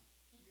us,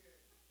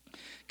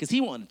 because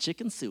he wanted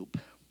chicken soup.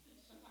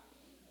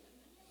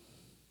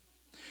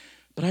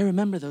 But I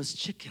remember those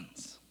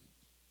chickens.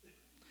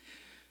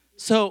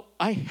 So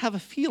I have a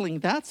feeling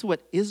that's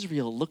what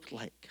Israel looked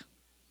like.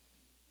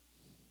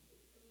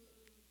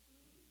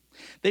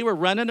 They were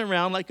running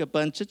around like a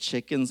bunch of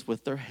chickens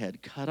with their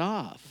head cut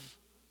off.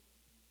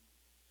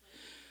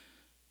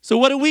 So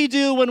what do we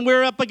do when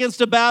we're up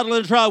against a battle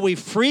and a trial? We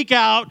freak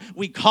out.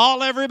 We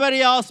call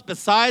everybody else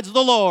besides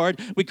the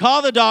Lord. We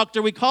call the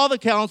doctor. We call the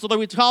counselor.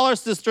 We call our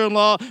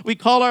sister-in-law. We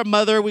call our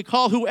mother. We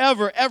call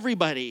whoever,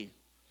 everybody.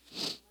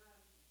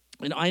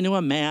 And I knew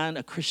a man,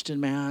 a Christian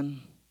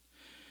man.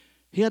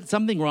 He had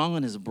something wrong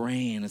in his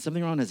brain and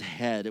something wrong in his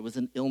head. It was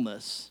an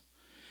illness.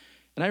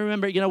 And I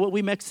remember, what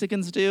we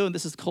Mexicans do, and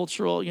this is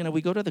cultural,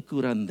 we go to the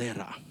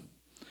curandera.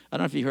 I don't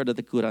know if you heard of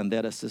the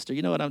curandera, sister.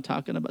 You know what I'm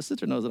talking about?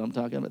 Sister knows what I'm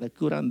talking about, the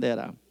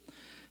curandera.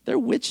 They're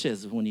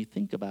witches when you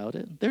think about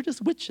it. They're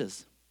just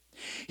witches.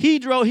 He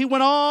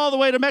went all the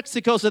way to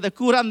Mexico so the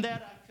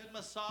curandera could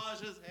massage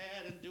his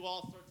head and do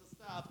all sorts of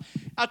stuff.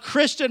 A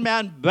Christian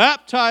man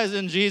baptized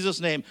in Jesus'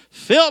 name,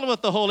 filled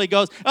with the Holy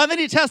Ghost. And then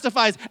he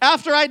testifies,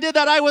 after I did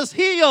that, I was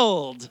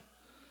healed.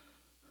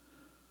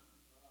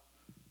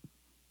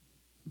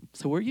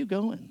 So where are you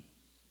going?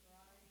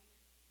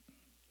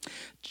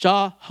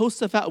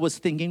 Jehoshaphat was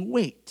thinking,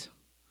 wait.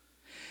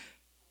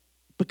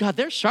 But God,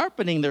 they're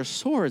sharpening their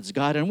swords,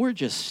 God, and we're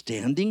just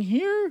standing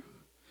here?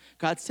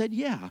 God said,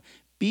 yeah,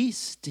 be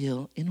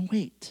still and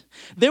wait.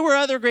 There were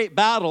other great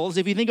battles.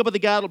 If you think about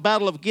the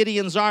battle of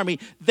Gideon's army,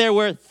 there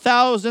were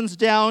thousands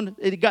down.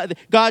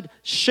 God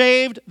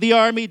shaved the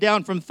army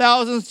down from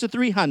thousands to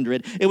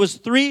 300. It was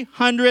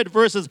 300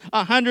 versus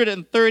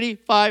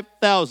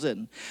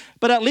 135,000.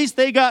 But at least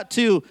they got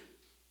to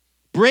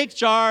break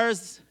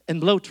jars and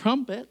blow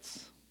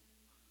trumpets.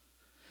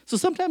 So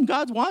sometimes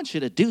God wants you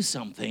to do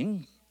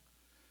something,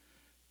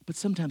 but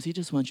sometimes he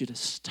just wants you to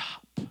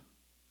stop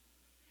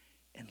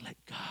and let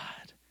God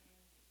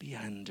be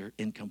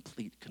in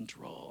complete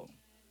control.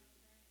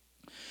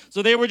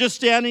 So they were just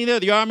standing there.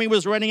 The army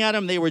was running at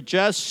them. They were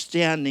just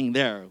standing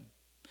there.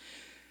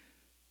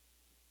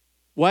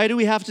 Why do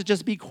we have to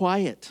just be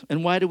quiet?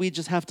 And why do we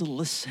just have to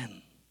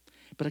listen?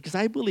 But because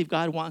I believe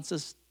God wants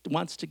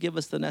to give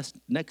us the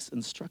next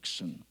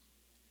instruction.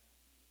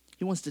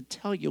 He wants to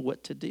tell you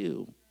what to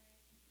do.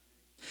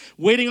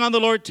 Waiting on the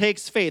Lord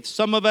takes faith.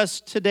 Some of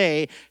us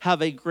today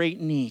have a great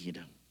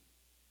need.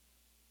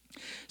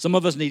 Some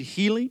of us need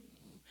healing.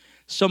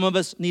 Some of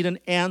us need an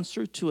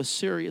answer to a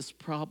serious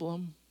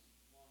problem.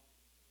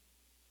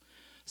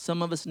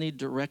 Some of us need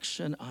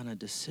direction on a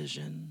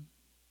decision.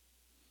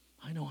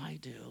 I know I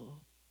do.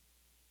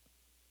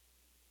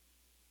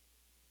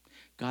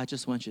 God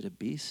just wants you to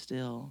be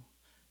still,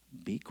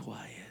 be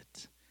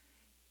quiet,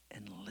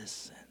 and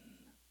listen.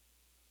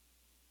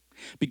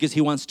 Because he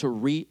wants to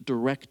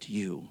redirect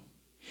you.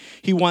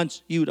 He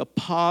wants you to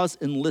pause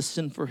and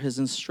listen for his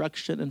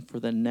instruction and for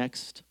the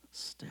next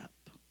step.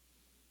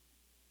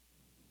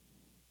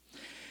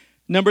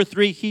 Number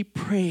 3, he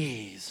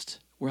praised.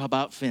 We're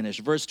about finished.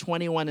 Verse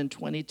 21 and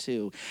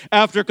 22.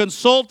 After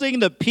consulting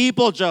the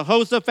people,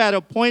 Jehoshaphat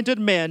appointed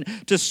men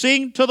to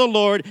sing to the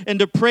Lord and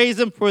to praise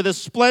him for the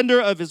splendor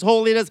of his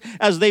holiness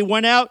as they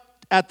went out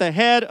at the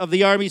head of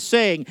the army,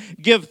 saying,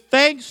 give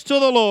thanks to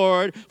the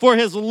Lord, for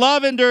his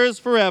love endures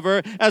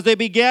forever. As they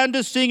began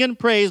to sing and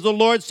praise, the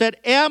Lord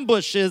set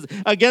ambushes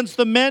against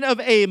the men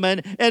of Ammon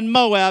and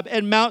Moab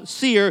and Mount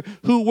Seir,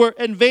 who were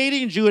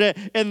invading Judah,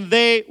 and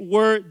they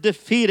were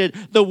defeated.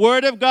 The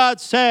word of God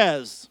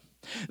says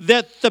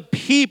that the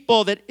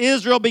people, that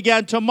Israel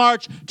began to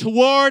march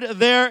toward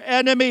their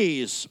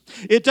enemies.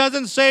 It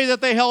doesn't say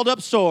that they held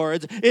up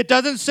swords. It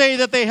doesn't say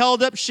that they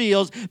held up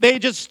shields. They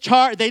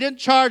didn't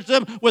charge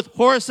them with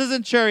horses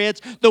and chariots.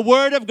 The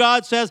word of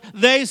God says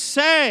they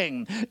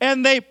sang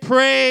and they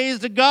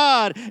praised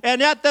God.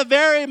 And at the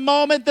very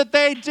moment that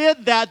they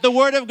did that, the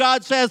word of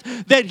God says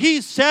that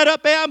he set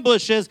up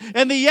ambushes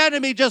and the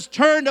enemy just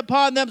turned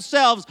upon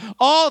themselves.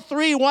 All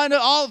three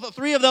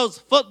of those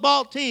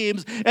football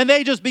teams, and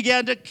they just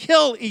began to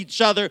kill each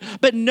other.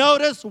 But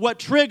notice what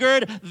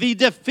triggered the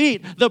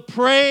defeat, the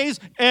praise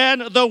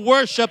and the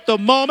worship, the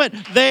moment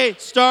they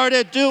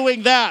started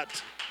doing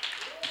that.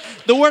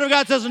 The word of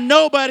God says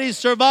nobody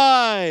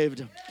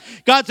survived.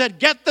 God said,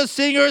 get the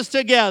singers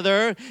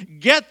together,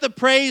 get the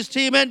praise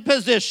team in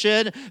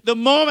position. The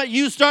moment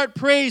you start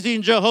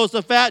praising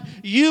Jehoshaphat,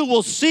 you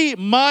will see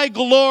my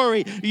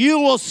glory.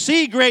 You will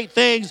see great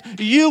things.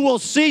 You will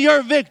see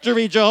your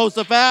victory,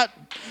 Jehoshaphat.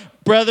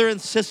 Brother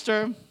and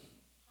sister,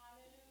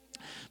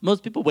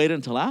 most people wait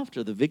until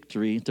after the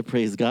victory to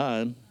praise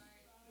God.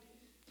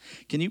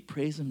 Can you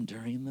praise him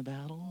during the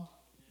battle?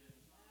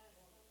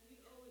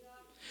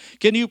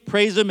 Can you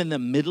praise him in the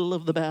middle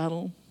of the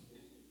battle?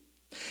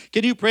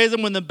 Can you praise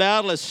him when the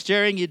battle is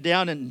staring you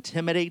down and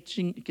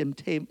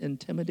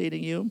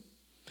intimidating you?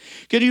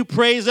 Can you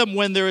praise him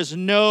when there is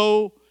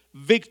no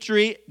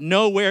victory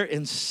nowhere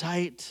in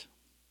sight?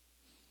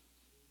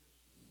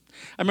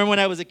 I remember when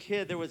I was a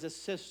kid, there was a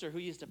sister who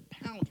used to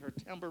pound her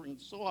tambourine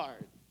so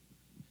hard.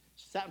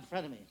 She sat in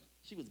front of me.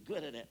 She was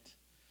good at it.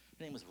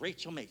 Her name was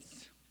Rachel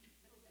Mace.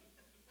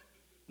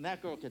 And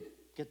that girl could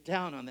get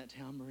down on that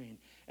tambourine.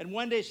 And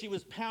one day she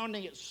was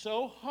pounding it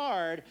so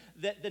hard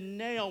that the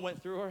nail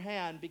went through her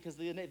hand because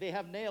they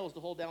have nails to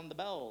hold down the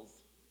bells.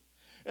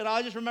 And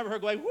I just remember her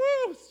going,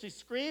 woo! She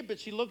screamed, but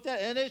she looked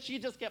at it, and then she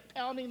just kept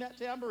pounding that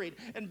tambourine.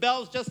 And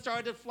bells just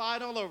started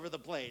flying all over the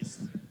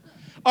place.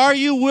 Are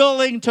you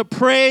willing to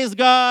praise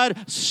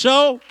God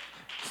so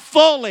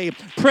fully?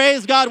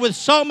 Praise God with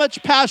so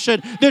much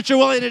passion that you're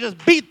willing to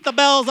just beat the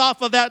bells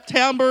off of that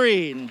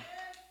tambourine.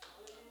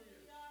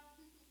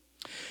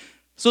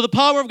 So the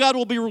power of God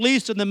will be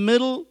released in the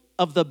middle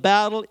of the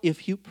battle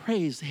if you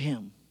praise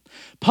him.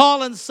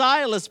 Paul and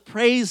Silas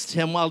praised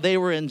him while they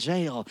were in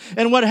jail.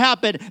 And what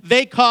happened?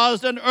 They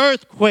caused an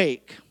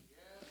earthquake.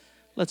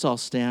 Let's all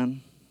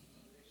stand.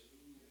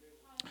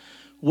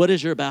 What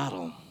is your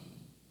battle?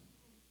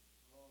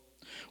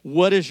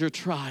 What is your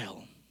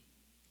trial?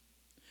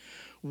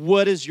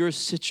 What is your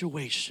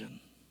situation?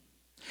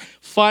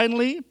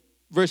 Finally,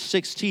 verse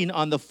 16,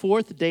 on the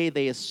fourth day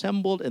they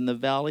assembled in the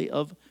valley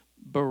of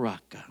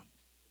Baraka,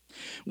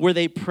 where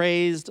they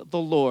praised the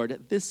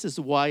Lord. This is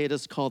why it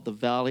is called the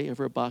Valley of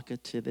Rebecca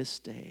to this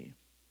day.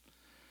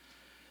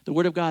 The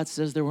Word of God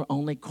says there were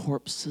only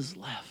corpses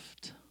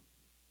left.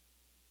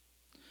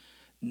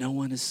 No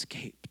one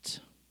escaped.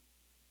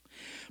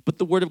 But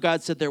the Word of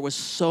God said there was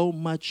so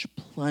much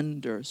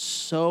plunder,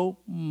 so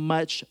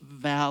much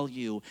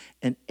value,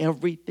 and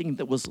everything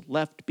that was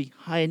left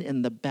behind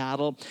in the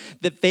battle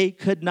that they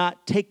could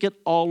not take it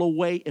all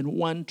away in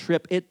one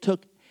trip. It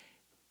took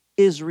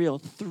Israel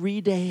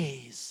 3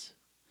 days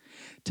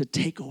to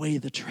take away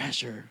the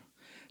treasure,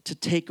 to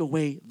take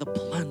away the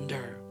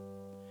plunder.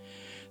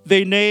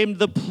 They named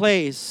the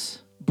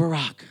place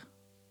Barak,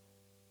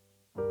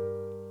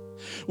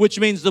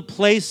 which means the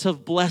place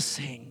of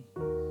blessing.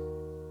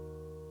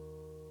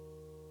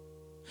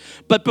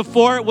 But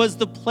before it was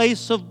the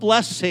place of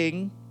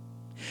blessing,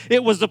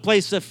 it was the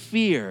place of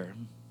fear.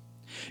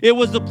 It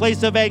was the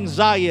place of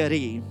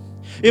anxiety.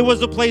 It was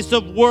the place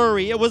of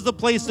worry. It was the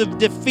place of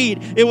defeat.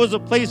 It was a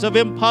place of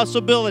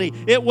impossibility.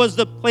 It was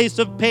the place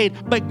of pain.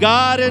 But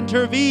God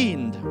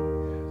intervened.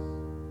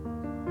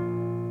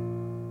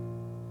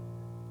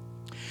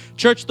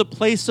 Church, the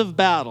place of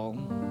battle,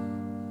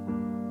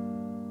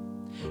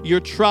 your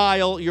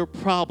trial, your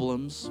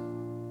problems,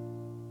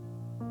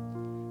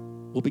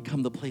 will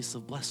become the place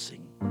of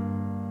blessing.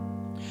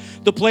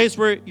 The place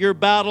where your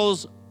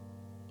battles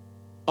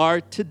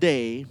are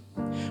today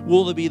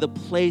will be the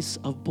place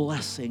of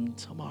blessing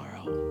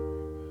tomorrow.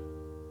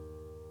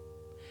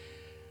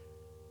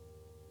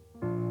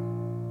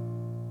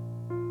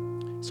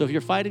 So if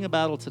you're fighting a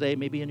battle today,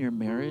 maybe in your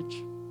marriage,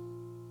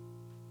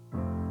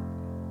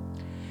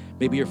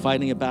 maybe you're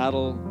fighting a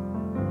battle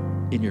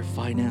in your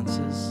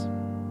finances,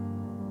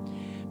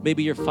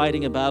 maybe you're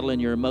fighting a battle in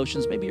your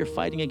emotions, maybe you're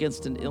fighting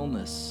against an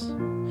illness,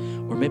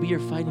 or maybe you're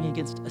fighting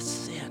against a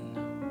sin.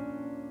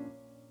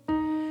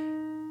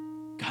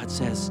 God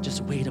says,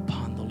 just wait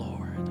upon the Lord.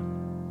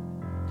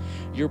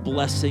 Your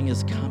blessing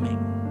is coming.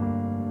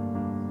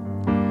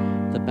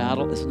 The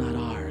battle is not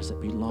ours, it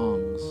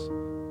belongs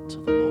to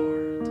the Lord.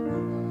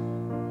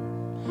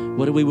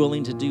 What are we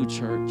willing to do,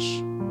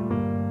 church?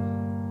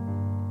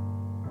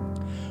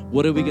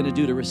 What are we going to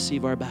do to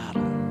receive our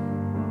battle?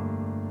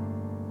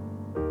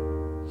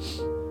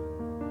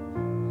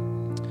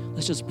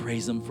 Let's just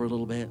praise him for a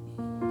little bit.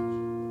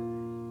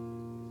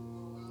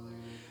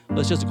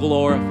 Let's just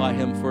glorify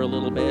him for a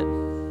little bit.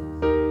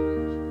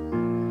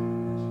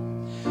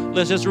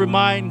 Let's just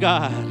remind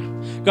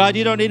God. God,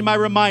 you don't need my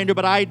reminder,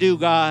 but I do,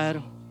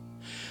 God.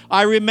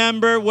 I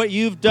remember what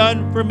you've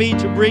done for me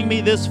to bring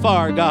me this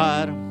far,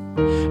 God.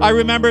 I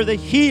remember the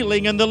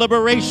healing and the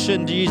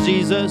liberation,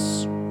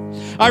 Jesus.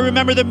 I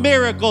remember the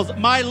miracles.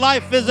 My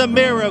life is a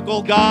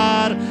miracle,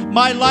 God.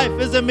 My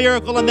life is a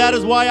miracle, and that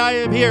is why I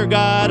am here,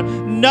 God.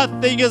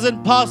 Nothing is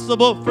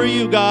impossible for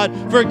you, God.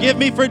 Forgive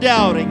me for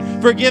doubting.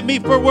 Forgive me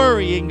for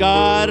worrying,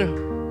 God.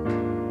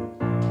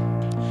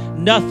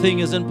 Nothing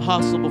is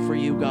impossible for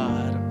you,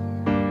 God.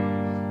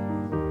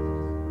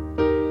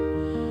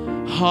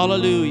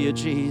 Hallelujah,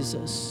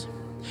 Jesus.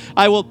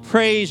 I will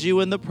praise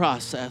you in the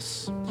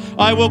process.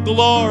 I will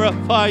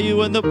glorify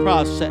you in the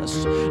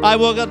process. I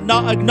will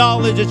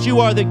acknowledge that you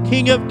are the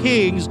King of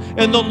Kings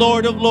and the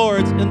Lord of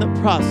Lords in the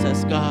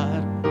process,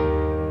 God.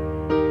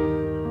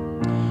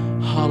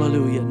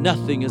 Hallelujah.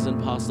 Nothing is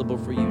impossible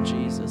for you,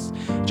 Jesus.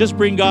 Just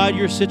bring God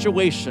your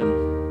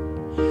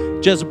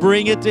situation. Just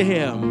bring it to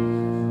him.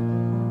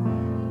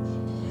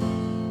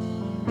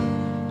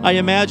 I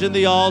imagine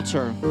the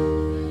altar.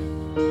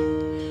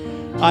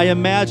 I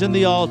imagine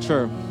the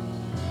altar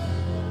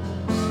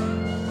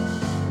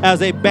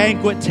as a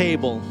banquet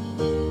table.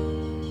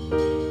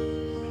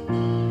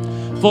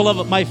 full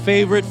of my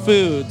favorite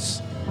foods.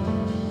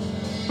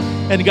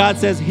 And God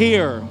says,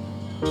 here,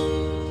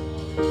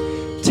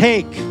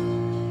 take,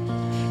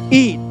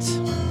 eat,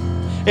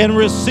 and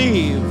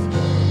receive.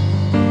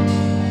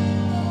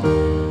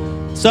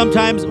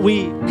 Sometimes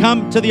we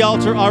come to the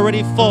altar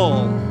already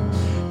full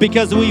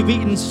because we've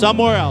eaten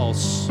somewhere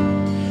else.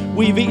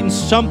 We've eaten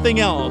something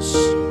else.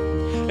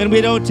 And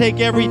we don't take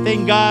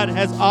everything God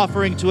has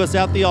offering to us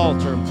at the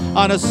altar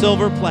on a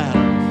silver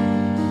platter.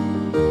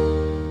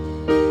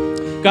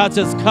 God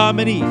says, come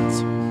and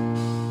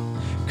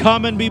eat.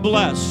 Come and be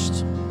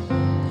blessed.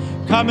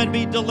 Come and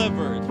be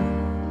delivered.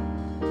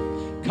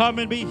 Come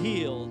and be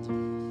healed.